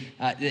really,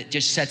 that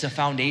just sets a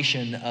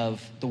foundation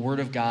of the Word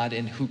of God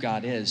and who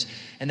God is.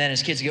 And then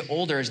as kids get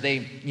older, as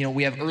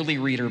we have early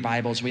reader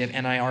Bibles, we have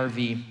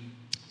NIRV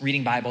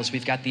reading Bibles,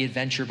 we've got the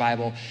Adventure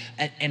Bible.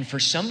 And for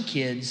some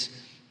kids,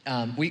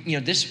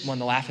 this one,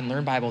 the Laugh and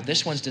Learn Bible,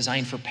 this one's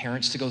designed for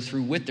parents to go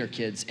through with their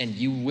kids, and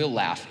you will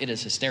laugh. It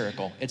is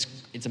hysterical.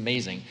 It's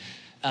amazing.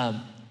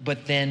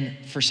 But then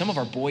for some of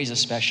our boys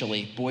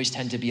especially, boys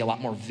tend to be a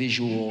lot more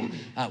visual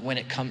when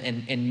it comes,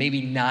 and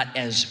maybe not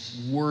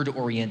as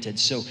word-oriented.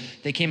 So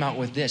they came out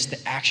with this, the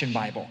Action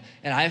Bible.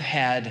 And I've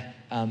had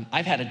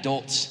I've had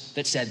adults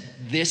that said,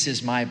 this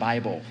is my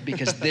Bible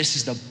because this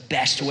is the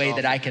best way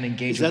that I can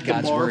engage with God's word.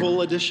 Is that the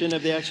Marvel edition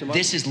of the Action Bible?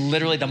 This is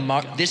literally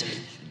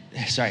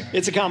sorry.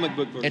 It's a comic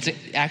book version. It's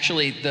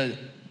actually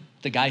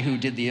the guy who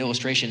did the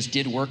illustrations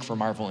did work for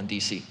Marvel and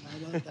DC.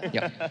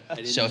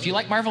 Yep. So if you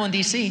like Marvel and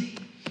DC,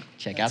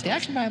 check out the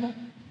Action Bible.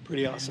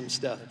 Pretty awesome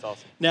stuff. That's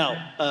awesome.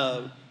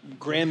 Now,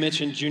 Graham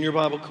mentioned Junior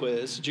Bible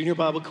Quiz. Junior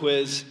Bible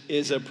Quiz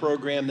is a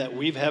program that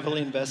we've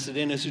heavily invested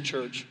in as a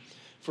church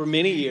for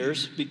many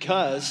years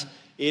because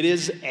it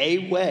is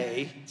a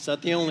way, it's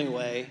not the only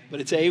way,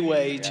 but it's a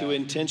way to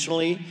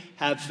intentionally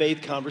have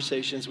faith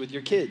conversations with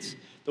your kids.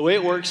 The way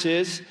it works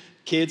is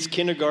kids,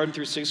 kindergarten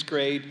through 6th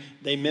grade,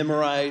 they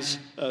memorize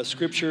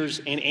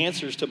scriptures and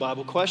answers to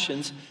Bible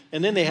questions,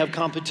 and then they have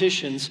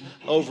competitions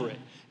over it.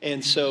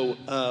 And so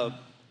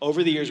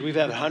over the years, we've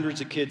had hundreds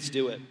of kids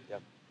do it.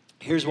 Yep.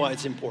 Here's why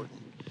it's important.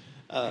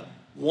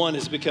 One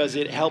is because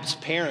it helps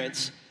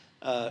parents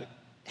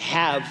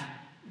have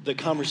the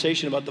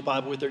conversation about the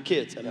Bible with their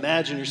kids.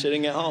 Imagine you're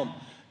sitting at home.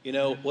 You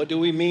know, what do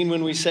we mean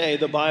when we say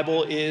the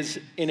Bible is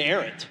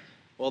inerrant?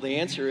 Well, the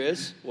answer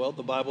is, well,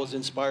 the Bible is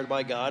inspired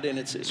by God, and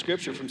it's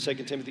scripture from 2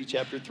 Timothy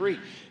chapter 3.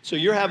 So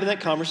you're having that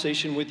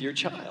conversation with your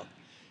child.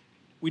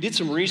 We did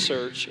some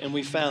research, and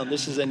we found,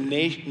 this is a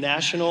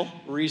national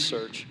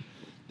research,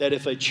 that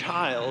if a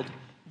child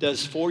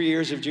does 4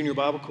 years of Junior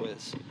Bible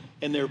Quiz,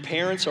 and their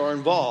parents are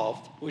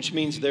involved, which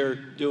means they're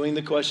doing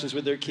the questions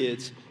with their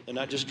kids, and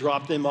not just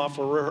drop them off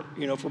for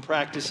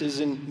practices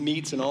and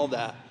meets and all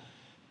that.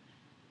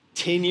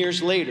 10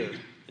 years later,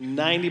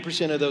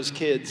 90% of those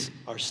kids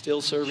are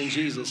still serving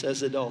Jesus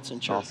as adults in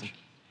church.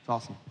 It's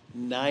awesome.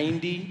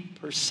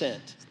 90%.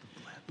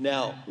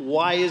 Now,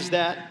 why is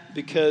that?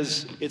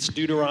 Because it's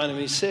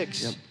Deuteronomy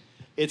 6. Yep.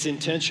 It's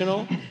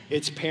intentional.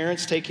 It's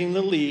parents taking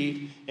the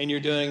lead, and you're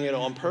doing it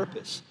on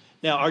purpose.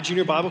 Now, our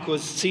Junior Bible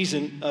Quiz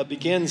season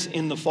begins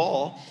in the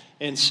fall.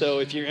 And so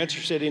if you're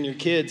interested in your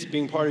kids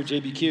being part of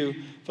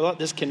JBQ, fill out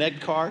this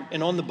Connect card.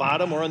 And on the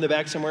bottom or on the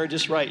back somewhere,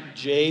 just write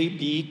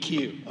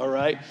JBQ, all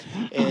right?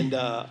 And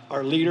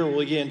our leader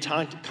will get in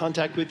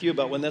contact with you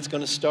about when that's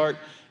going to start.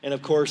 And,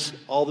 of course,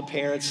 all the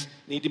parents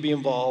need to be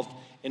involved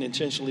in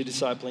intentionally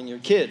discipling your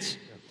kids.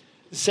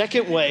 The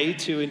second way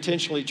to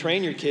intentionally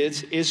train your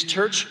kids is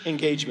church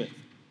engagement.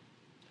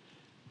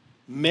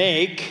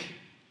 Make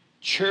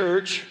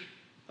church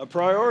a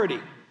priority.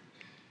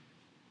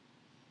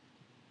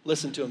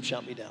 Listen to him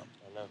shout me down.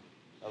 I know,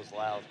 that was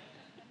loud.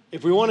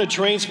 If we want to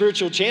train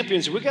spiritual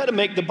champions, we got to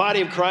make the body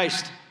of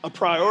Christ a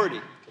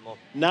priority. Come on.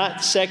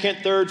 Not second,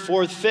 third,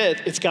 fourth,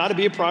 fifth. It's got to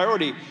be a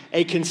priority,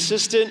 a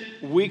consistent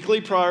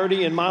weekly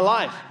priority in my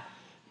life.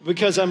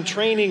 Because I'm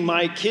training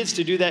my kids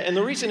to do that. And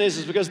the reason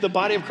is because the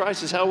body of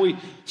Christ is how we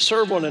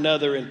serve one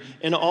another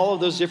and all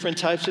of those different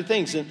types of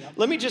things. And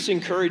let me just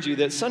encourage you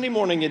that Sunday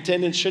morning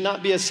attendance should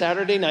not be a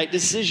Saturday night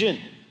decision.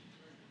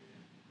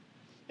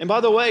 And by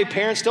the way,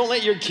 parents, don't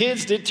let your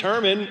kids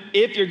determine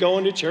if you're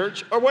going to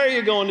church or where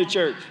you're going to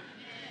church.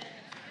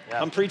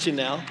 Yeah. I'm preaching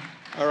now,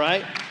 all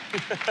right?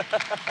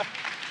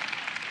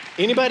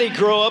 Anybody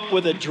grow up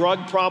with a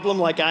drug problem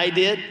like I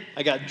did?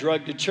 I got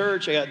drugged to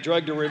church. I got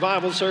drugged to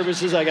revival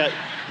services. I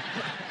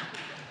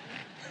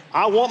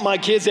want my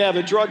kids to have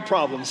a drug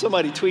problem.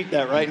 Somebody tweet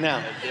that right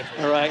now,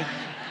 all right?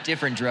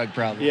 Different drug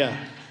problem. Yeah.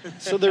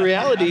 So the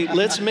reality,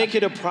 let's make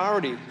it a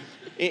priority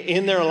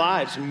in their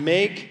lives.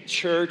 Make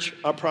church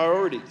a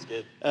priority.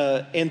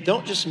 And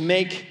don't just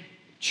make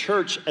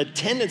church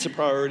attendance a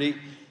priority.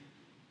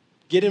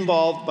 Get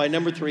involved by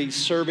number 3,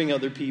 serving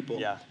other people.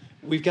 Yeah.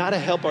 We've got to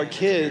help our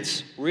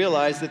kids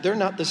realize that they're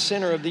not the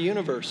center of the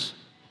universe.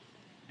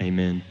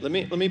 Amen. Let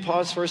me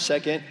pause for a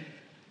second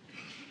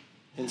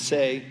and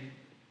say,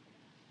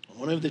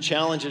 one of the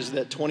challenges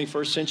that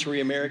 21st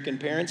century American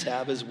parents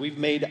have is we've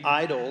made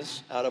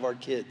idols out of our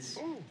kids.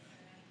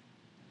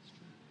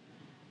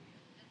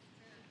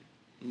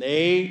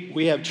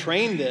 We have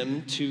trained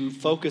them to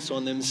focus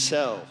on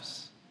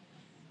themselves.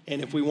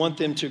 And if we want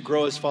them to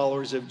grow as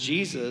followers of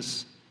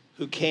Jesus,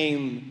 who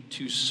came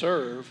to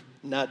serve,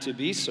 not to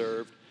be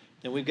served,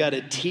 then we've got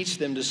to teach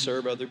them to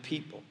serve other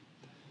people.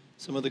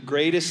 Some of the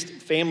greatest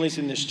families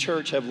in this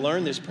church have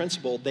learned this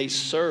principle. They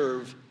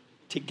serve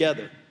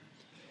together.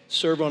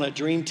 Serve on a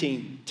dream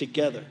team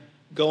together.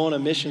 Go on a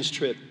missions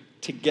trip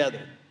together.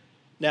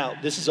 Now,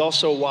 this is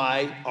also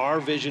why our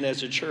vision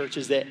as a church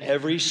is that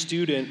every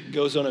student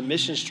goes on a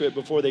missions trip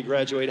before they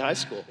graduate high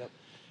school. Yep.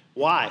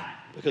 Why?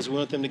 Because we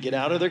want them to get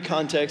out of their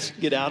context,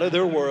 get out of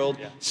their world,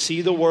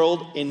 see the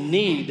world in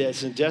need,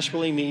 that's in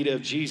desperately need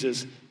of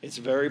Jesus. It's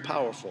very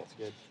powerful.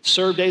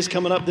 Serve Day's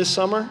coming up this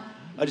summer.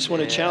 I just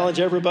want to challenge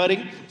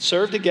everybody,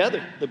 serve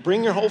together.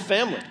 Bring your whole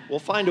family. We'll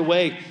find a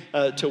way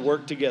to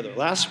work together.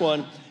 Last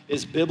one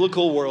is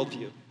biblical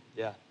worldview.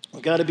 Yeah.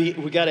 We got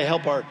to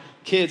help our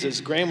kids,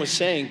 as Graham was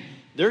saying.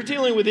 They're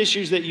dealing with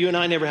issues that you and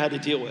I never had to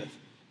deal with.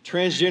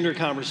 Transgender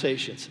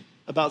conversations,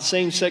 about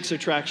same-sex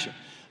attraction,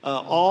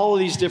 all of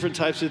these different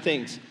types of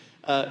things.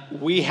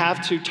 we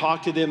have to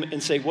talk to them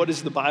and say, what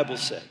does the Bible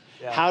say?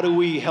 Yeah. How do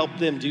we help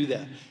them do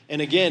that?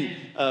 And again,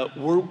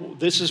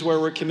 this is where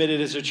we're committed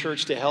as a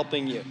church to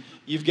helping you.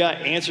 You've got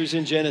Answers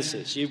in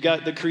Genesis. You've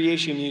got the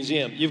Creation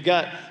Museum. You've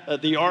got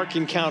the Ark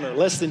Encounter,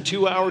 less than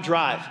 2-hour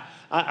drive.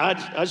 I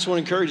just want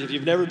to encourage you, if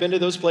you've never been to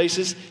those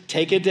places,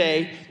 take a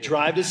day,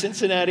 drive to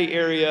Cincinnati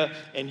area,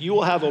 and you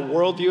will have a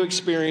worldview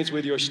experience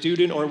with your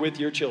student or with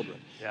your children.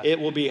 Yeah. It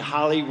will be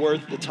highly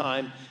worth the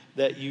time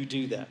that you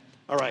do that.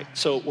 All right,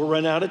 so we're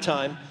running out of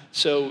time.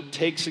 So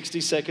take 60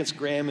 seconds,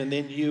 Graham, and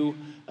then you,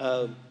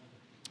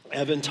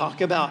 Evan, talk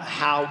about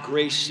how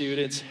Grace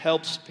Students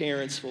helps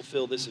parents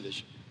fulfill this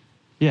vision.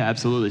 Yeah,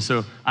 absolutely.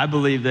 So I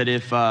believe that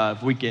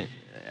if we can,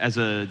 as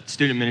a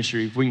student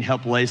ministry, if we can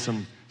help lay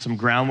some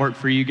groundwork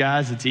for you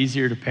guys, it's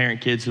easier to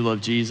parent kids who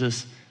love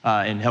Jesus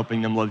and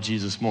helping them love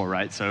Jesus more,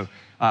 right? So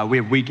we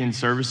have weekend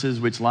services,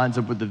 which lines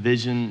up with the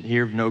vision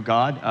here of Know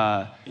God.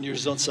 And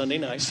yours is on Sunday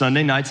nights.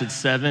 Sunday nights at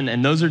 7,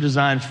 and those are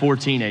designed for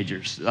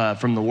teenagers,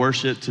 from the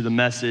worship to the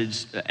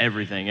message,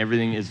 everything.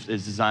 Everything is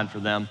designed for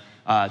them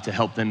to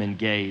help them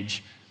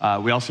engage.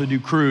 We also do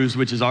Cruise,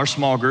 which is our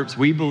small groups.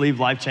 We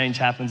believe life change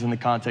happens in the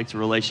context of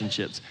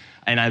relationships.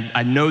 And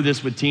I know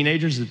this with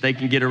teenagers, if they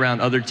can get around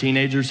other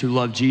teenagers who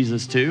love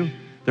Jesus too,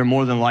 they're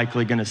more than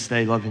likely gonna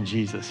stay loving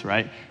Jesus,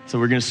 right? So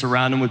we're gonna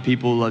surround them with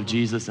people who love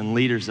Jesus and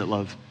leaders that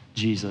love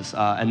Jesus.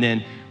 And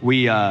then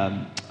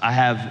I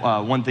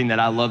have one thing that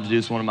I love to do,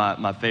 is one of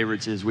my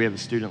favorites, is we have a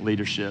student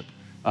leadership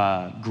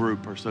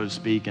group, or so to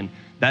speak. And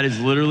that is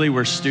literally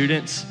where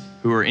students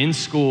who are in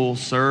school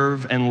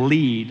serve and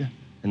lead,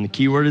 and the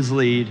key word is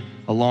lead,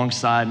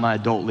 alongside my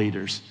adult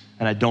leaders.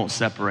 And I don't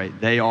separate.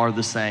 They are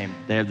the same.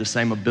 They have the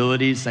same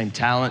abilities, same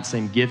talents,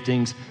 same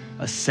giftings,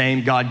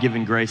 same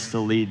God-given grace to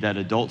lead that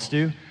adults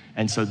do.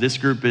 And so this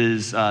group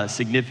is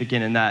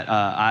significant in that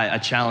I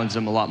challenge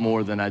them a lot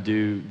more than I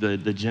do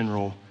the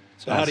general.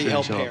 So how do you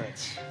help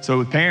parents? So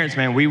with parents,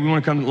 man, we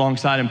want to come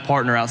alongside and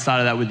partner outside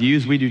of that with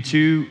you. We do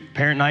 2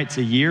 parent nights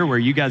a year where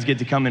you guys get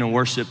to come in and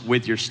worship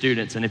with your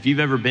students. And if you've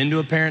ever been to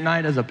a parent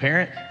night as a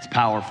parent, it's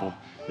powerful.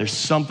 There's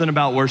something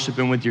about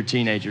worshiping with your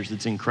teenagers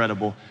that's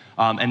incredible.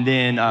 And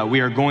then we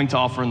are going to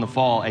offer in the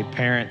fall a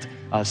parent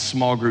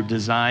small group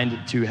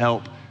designed to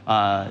help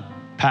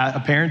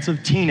parents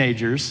of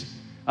teenagers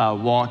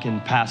walk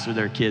and pastor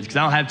their kids. Because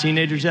I don't have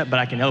teenagers yet, but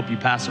I can help you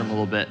pastor them a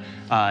little bit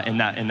in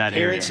that area.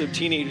 Parents of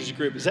teenagers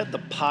group, is that the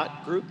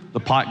POT group? The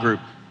POT group.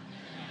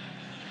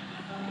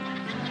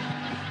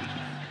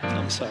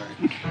 I'm sorry.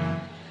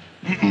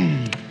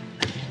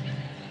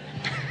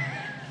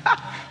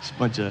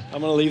 Bunch of, I'm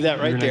going to leave that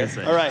right there.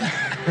 All right.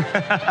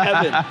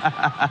 Evan,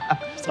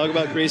 let's talk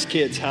about Grace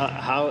Kids.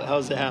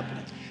 How's it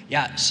happening?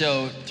 Yeah,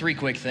 so 3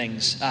 quick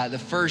things. The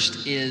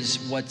first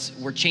is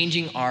we're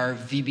changing our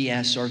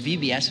VBS. Our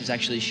VBS is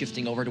actually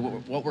shifting over to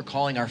what we're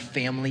calling our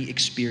family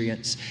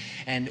experience.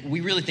 And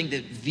we really think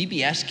that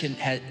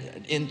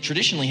VBS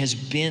traditionally has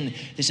been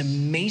this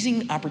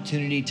amazing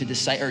opportunity to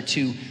decide, or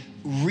to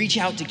reach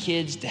out to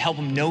kids, to help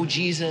them know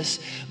Jesus.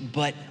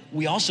 But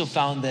we also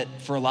found that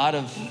for a lot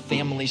of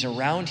families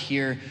around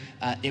here,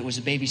 it was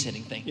a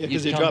babysitting thing. Yeah,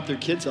 because they drop their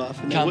kids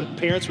off and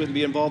parents wouldn't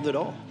be involved at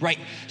all. Right.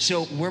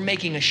 So we're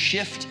making a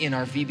shift in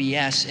our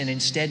VBS and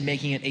instead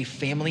making it a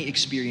family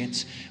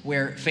experience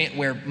where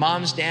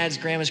moms, dads,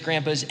 grandmas,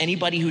 grandpas,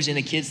 anybody who's in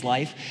a kid's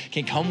life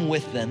can come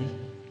with them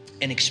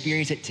and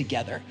experience it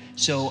together.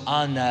 So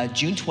on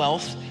June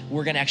 12th,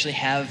 we're gonna actually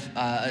have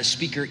a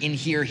speaker in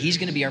here. He's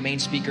gonna be our main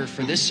speaker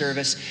for this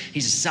service.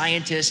 He's a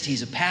scientist,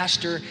 he's a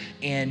pastor,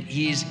 and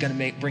he's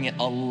gonna bring it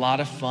a lot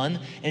of fun.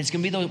 And it's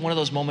gonna be one of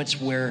those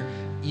moments where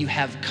you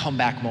have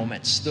comeback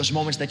moments. Those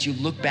moments that you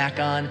look back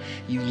on,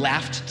 you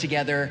laughed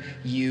together,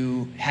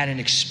 you had an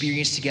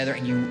experience together,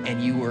 and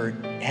you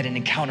had an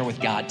encounter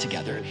with God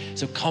together.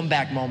 So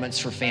comeback moments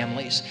for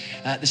families.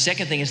 The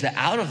second thing is that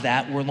out of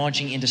that, we're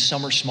launching into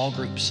summer small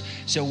groups.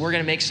 So we're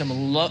gonna make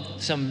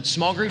some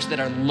small groups that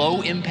are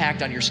low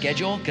impact on your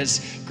schedule,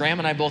 because Graham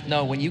and I both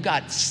know when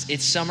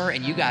it's summer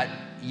and you got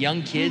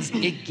young kids,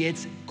 it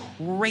gets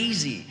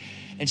crazy.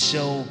 And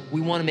so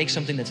we want to make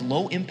something that's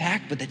low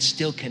impact, but that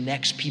still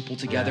connects people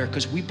together,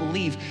 because we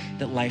believe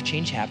that life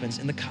change happens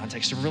in the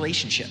context of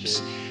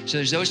relationships. So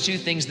there's those 2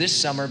 things this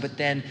summer, but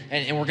then,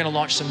 and we're going to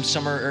launch some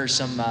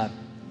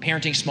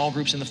parenting small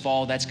groups in the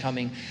fall. That's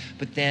coming.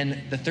 But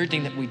then the third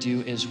thing that we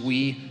do is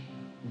we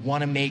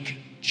want to make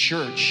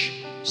church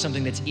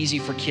something that's easy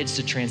for kids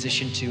to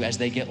transition to as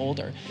they get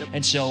older. Yep.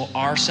 And so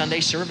our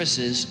Sunday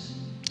services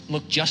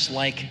look just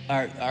like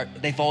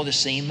they follow the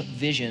same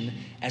vision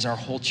as our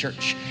whole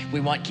church. We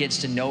want kids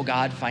to know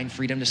God, find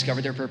freedom,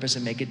 discover their purpose,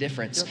 and make a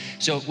difference. Yep.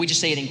 So we just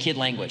say it in kid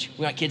language.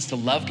 We want kids to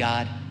love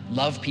God,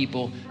 love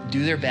people,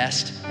 do their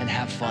best, and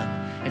have fun.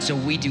 And so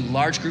we do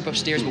large group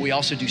upstairs, but we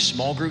also do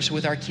small groups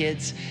with our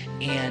kids.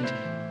 And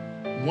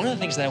one of the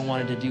things that I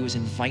wanted to do is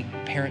invite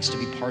parents to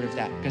be part of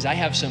that, because I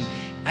have some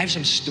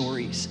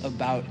stories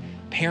about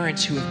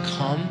parents who have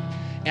come,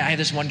 and I have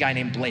this one guy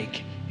named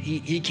Blake.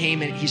 He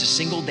came and he's a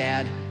single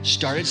dad,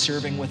 started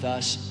serving with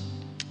us,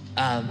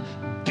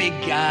 big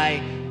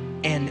guy,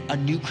 and a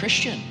new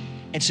Christian.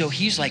 And so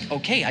he's like,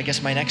 okay, I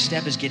guess my next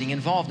step is getting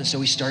involved. And so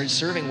he started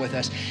serving with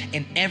us.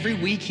 And every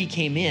week he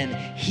came in,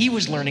 he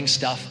was learning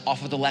stuff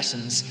off of the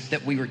lessons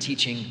that we were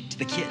teaching to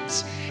the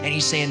kids. And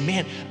he's saying,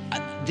 man,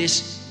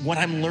 what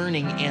I'm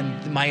learning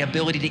and my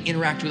ability to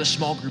interact with a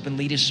small group and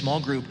lead a small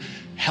group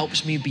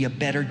helps me be a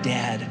better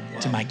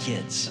dad to my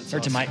kids.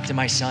 That's awesome. to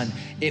my son.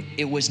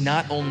 It was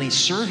not only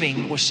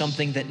serving was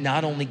something that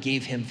not only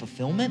gave him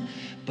fulfillment,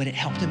 but it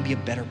helped him be a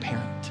better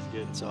parent.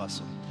 Good, it's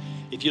awesome.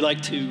 If you'd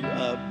like to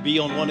be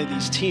on one of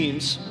these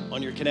teams,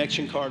 on your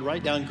connection card,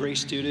 write down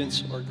Grace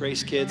Students or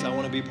Grace Kids. I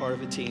want to be part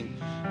of a team.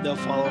 They'll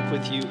follow up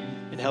with you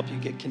and help you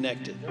get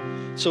connected.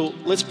 So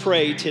let's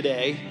pray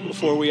today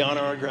before we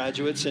honor our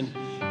graduates. And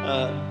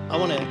I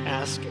want to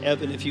ask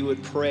Evan if you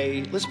would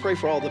pray. Let's pray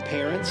for all the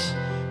parents,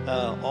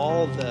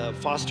 all the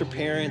foster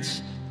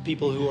parents,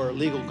 people who are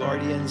legal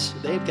guardians.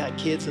 They've got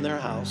kids in their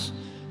house.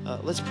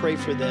 Let's pray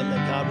for them,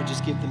 that God would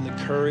just give them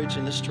the courage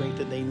and the strength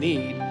that they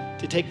need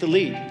to take the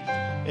lead.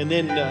 And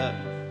then,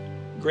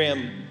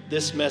 Graham,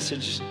 this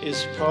message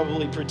is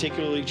probably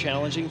particularly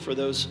challenging for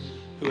those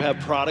who have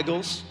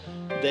prodigals.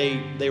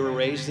 They were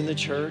raised in the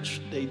church.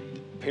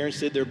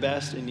 Parents did their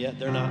best, and yet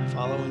they're not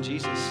following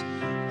Jesus.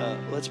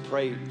 Let's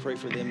pray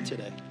for them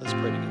today. Let's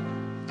pray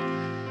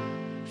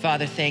together.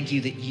 Father, thank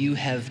you that you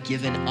have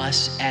given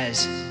us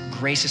as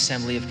Grace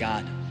Assembly of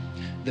God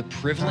the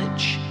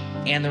privilege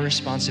and the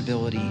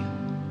responsibility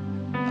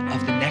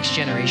of the next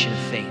generation of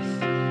faith,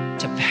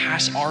 to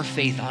pass our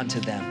faith on to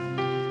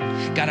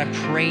them. God, I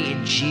pray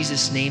in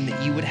Jesus' name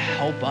that you would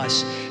help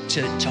us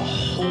to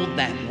hold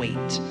that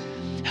weight.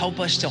 Help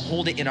us to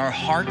hold it in our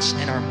hearts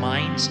and our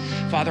minds.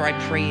 Father, I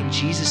pray in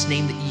Jesus'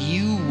 name that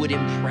you would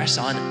impress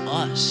on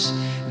us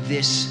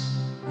this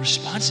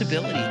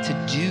responsibility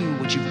to do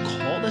what you've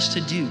called us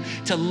to do,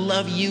 to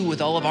love you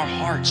with all of our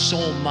heart,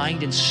 soul,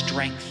 mind, and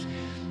strength,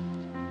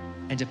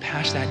 and to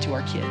pass that to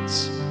our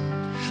kids.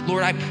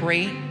 Lord, I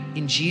pray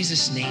in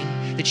Jesus'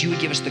 name that you would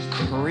give us the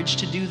courage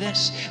to do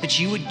this, that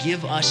you would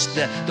give us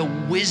the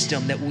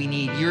wisdom that we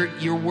need.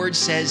 Your word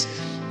says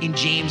in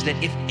James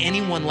that if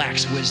anyone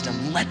lacks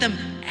wisdom, let them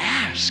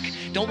ask.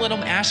 Don't let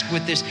them ask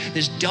with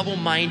this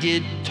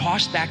double-minded,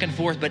 tossed back and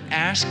forth, but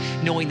ask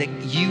knowing that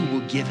you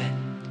will give it.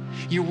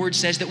 Your word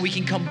says that we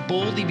can come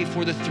boldly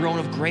before the throne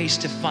of grace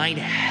to find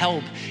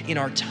help in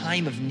our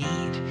time of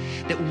need,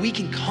 that we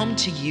can come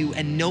to you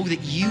and know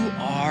that you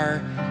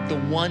are the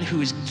one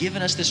who has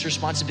given us this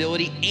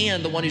responsibility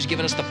and the one who's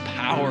given us the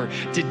power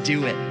to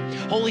do it.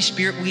 Holy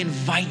Spirit, we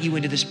invite you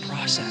into this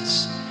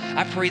process.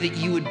 I pray that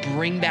you would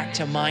bring back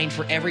to mind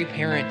for every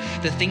parent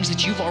the things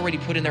that you've already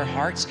put in their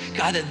hearts.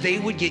 God, that they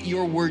would get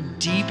your word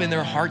deep in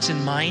their hearts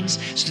and minds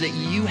so that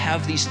you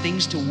have these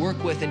things to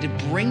work with and to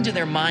bring to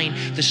their mind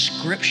the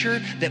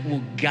scripture that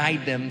will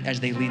guide them as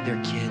they lead their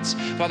kids.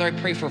 Father, I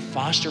pray for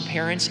foster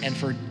parents and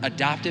for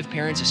adoptive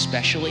parents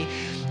especially,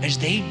 as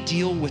they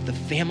deal with the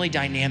family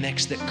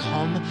dynamics that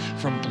come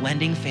from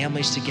blending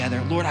families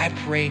together. Lord, I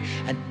pray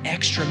an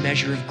extra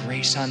measure of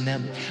grace on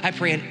them. I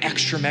pray an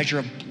extra measure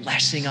of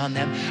blessing on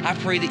them. I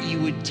pray that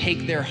you would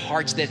take their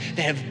hearts that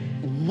have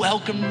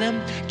welcomed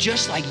them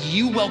just like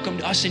you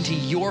welcomed us into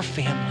your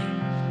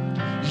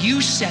family.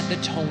 You set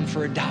the tone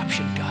for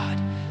adoption, God.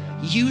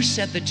 You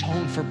set the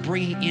tone for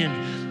bringing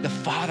in the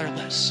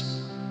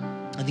fatherless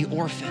and the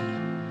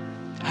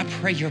orphan. I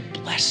pray your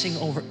blessing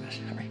over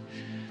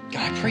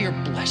God, I pray your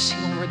blessing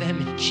over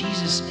them in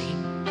Jesus'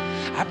 name.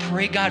 I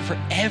pray, God, for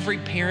every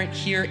parent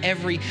here,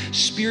 every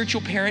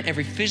spiritual parent,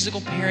 every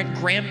physical parent,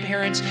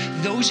 grandparents,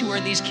 those who are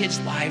in these kids'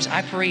 lives.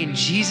 I pray in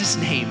Jesus'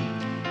 name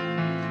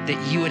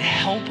that you would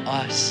help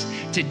us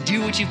to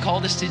do what you've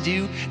called us to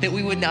do, that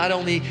we would not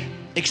only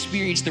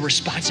experience the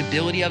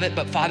responsibility of it,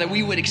 but Father,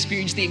 we would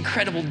experience the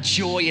incredible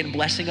joy and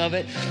blessing of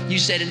it. You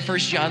said in 1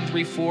 John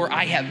 3:4,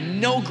 I have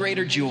no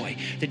greater joy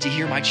than to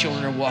hear my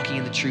children are walking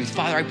in the truth.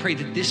 Father, I pray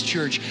that this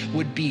church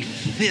would be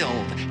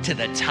filled to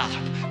the top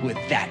with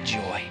that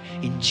joy.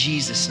 In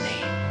Jesus' name.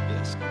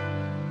 Yes.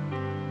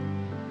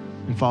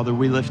 And Father,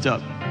 we lift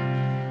up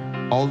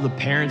all the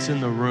parents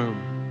in the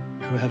room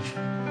who have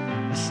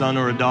a son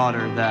or a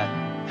daughter that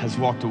has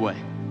walked away.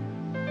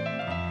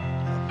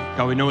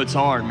 God, we know it's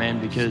hard,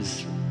 man,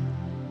 because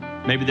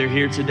maybe they're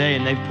here today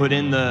and they've put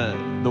in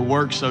the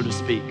work, so to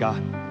speak,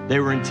 God. They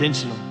were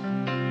intentional.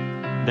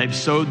 They've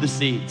sowed the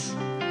seeds.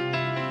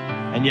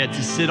 And yet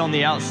to sit on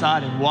the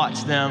outside and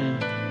watch them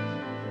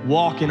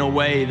walk in a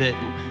way that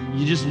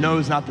you just know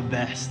is not the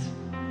best,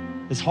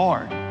 it's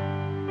hard.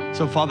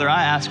 So, Father,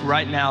 I ask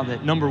right now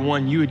that, number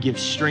one, you would give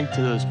strength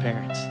to those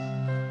parents.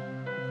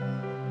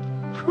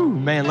 Whew,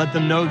 man, let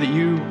them know that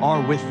you are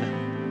with them.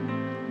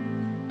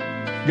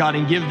 God,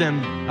 and give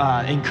them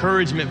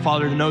encouragement,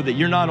 Father, to know that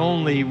you're not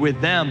only with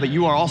them, but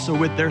you are also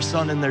with their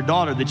son and their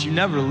daughter, that you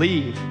never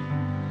leave.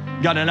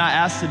 God, and I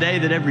ask today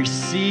that every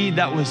seed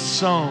that was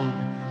sown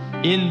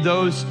in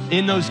those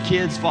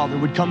kids, Father,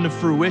 would come to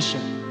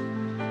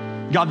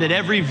fruition. God, that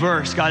every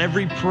verse, God,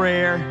 every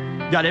prayer,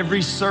 God,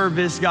 every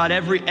service, God,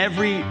 every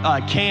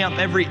camp,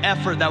 every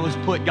effort that was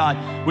put, God,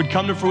 would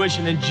come to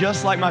fruition. And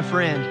just like my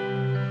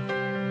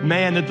friend,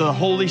 man, that the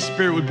Holy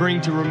Spirit would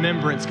bring to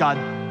remembrance, God,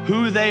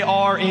 who they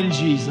are in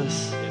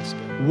Jesus, Yes,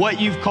 God. what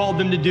you've called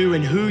them to do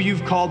and who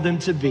you've called them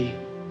to be,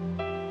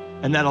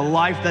 and that a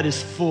life that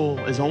is full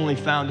is only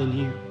found in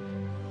you.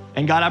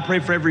 And God, I pray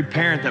for every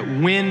parent that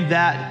when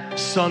that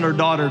son or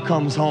daughter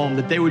comes home,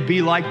 that they would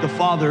be like the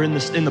father in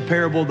the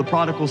parable of the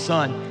prodigal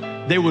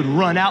son. They would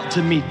run out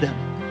to meet them,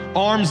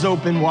 arms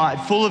open wide,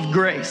 full of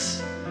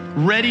grace,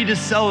 ready to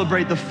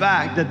celebrate the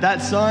fact that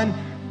that son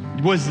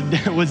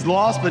was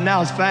lost but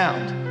now is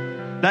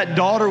found. That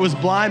daughter was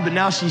blind but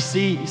now she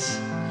sees.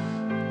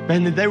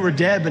 And that they were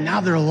dead but now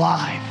they're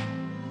alive.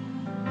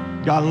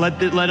 God,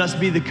 let us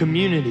be the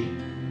community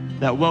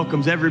that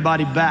welcomes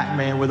everybody back,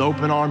 man, with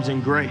open arms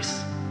and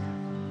grace.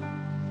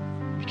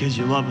 Because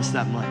you love us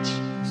that much.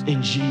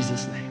 In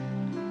Jesus'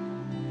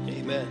 name.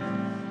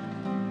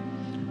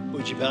 Amen.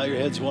 Would you bow your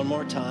heads one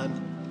more time?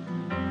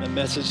 A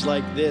message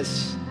like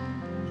this,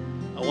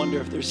 I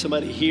wonder if there's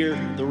somebody here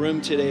in the room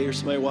today or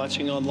somebody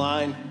watching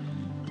online.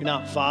 You're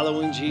not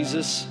following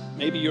Jesus.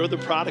 Maybe you're the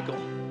prodigal.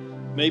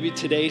 Maybe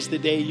today's the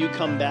day you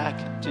come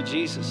back to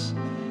Jesus.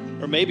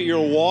 Or maybe you're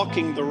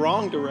walking the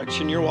wrong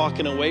direction. You're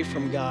walking away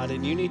from God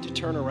and you need to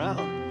turn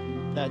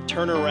around. That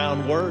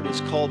turnaround word is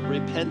called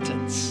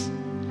repentance.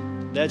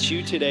 That's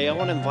you today. I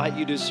want to invite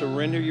you to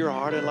surrender your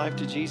heart and life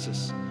to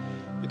Jesus.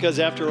 Because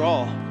after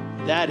all,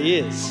 that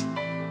is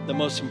the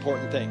most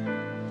important thing.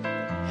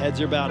 Heads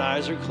are bowed,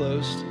 eyes are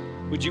closed.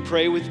 Would you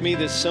pray with me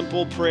this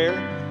simple prayer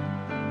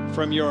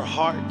from your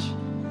heart?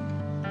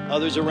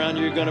 Others around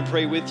you are going to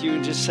pray with you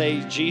and just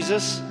say,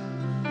 Jesus,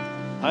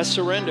 I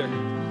surrender.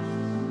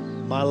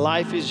 My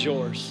life is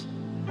yours.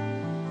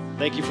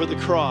 Thank you for the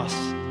cross.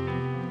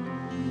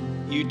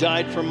 You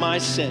died for my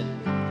sin.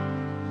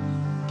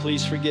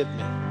 Please forgive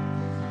me.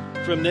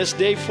 From this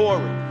day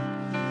forward,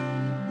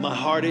 my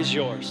heart is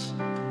yours.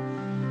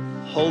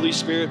 Holy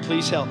Spirit,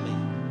 please help me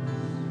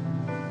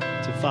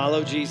to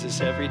follow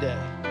Jesus every day.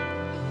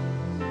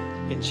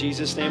 In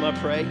Jesus' name I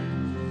pray.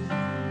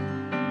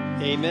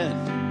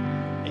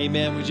 Amen.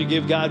 Amen. Would you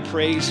give God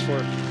praise for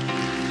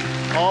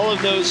all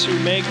of those who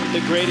make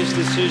the greatest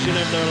decision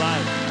of their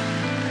life?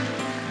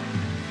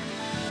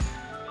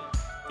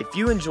 If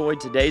you enjoyed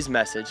today's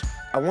message,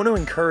 I want to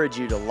encourage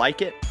you to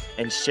like it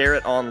and share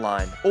it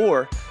online,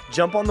 or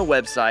jump on the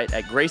website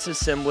at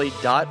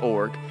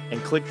graceassembly.org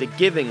and click the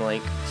giving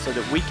link so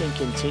that we can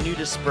continue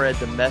to spread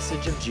the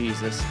message of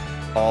Jesus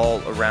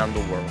all around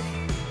the world.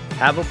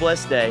 Have a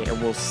blessed day, and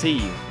we'll see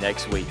you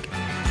next week.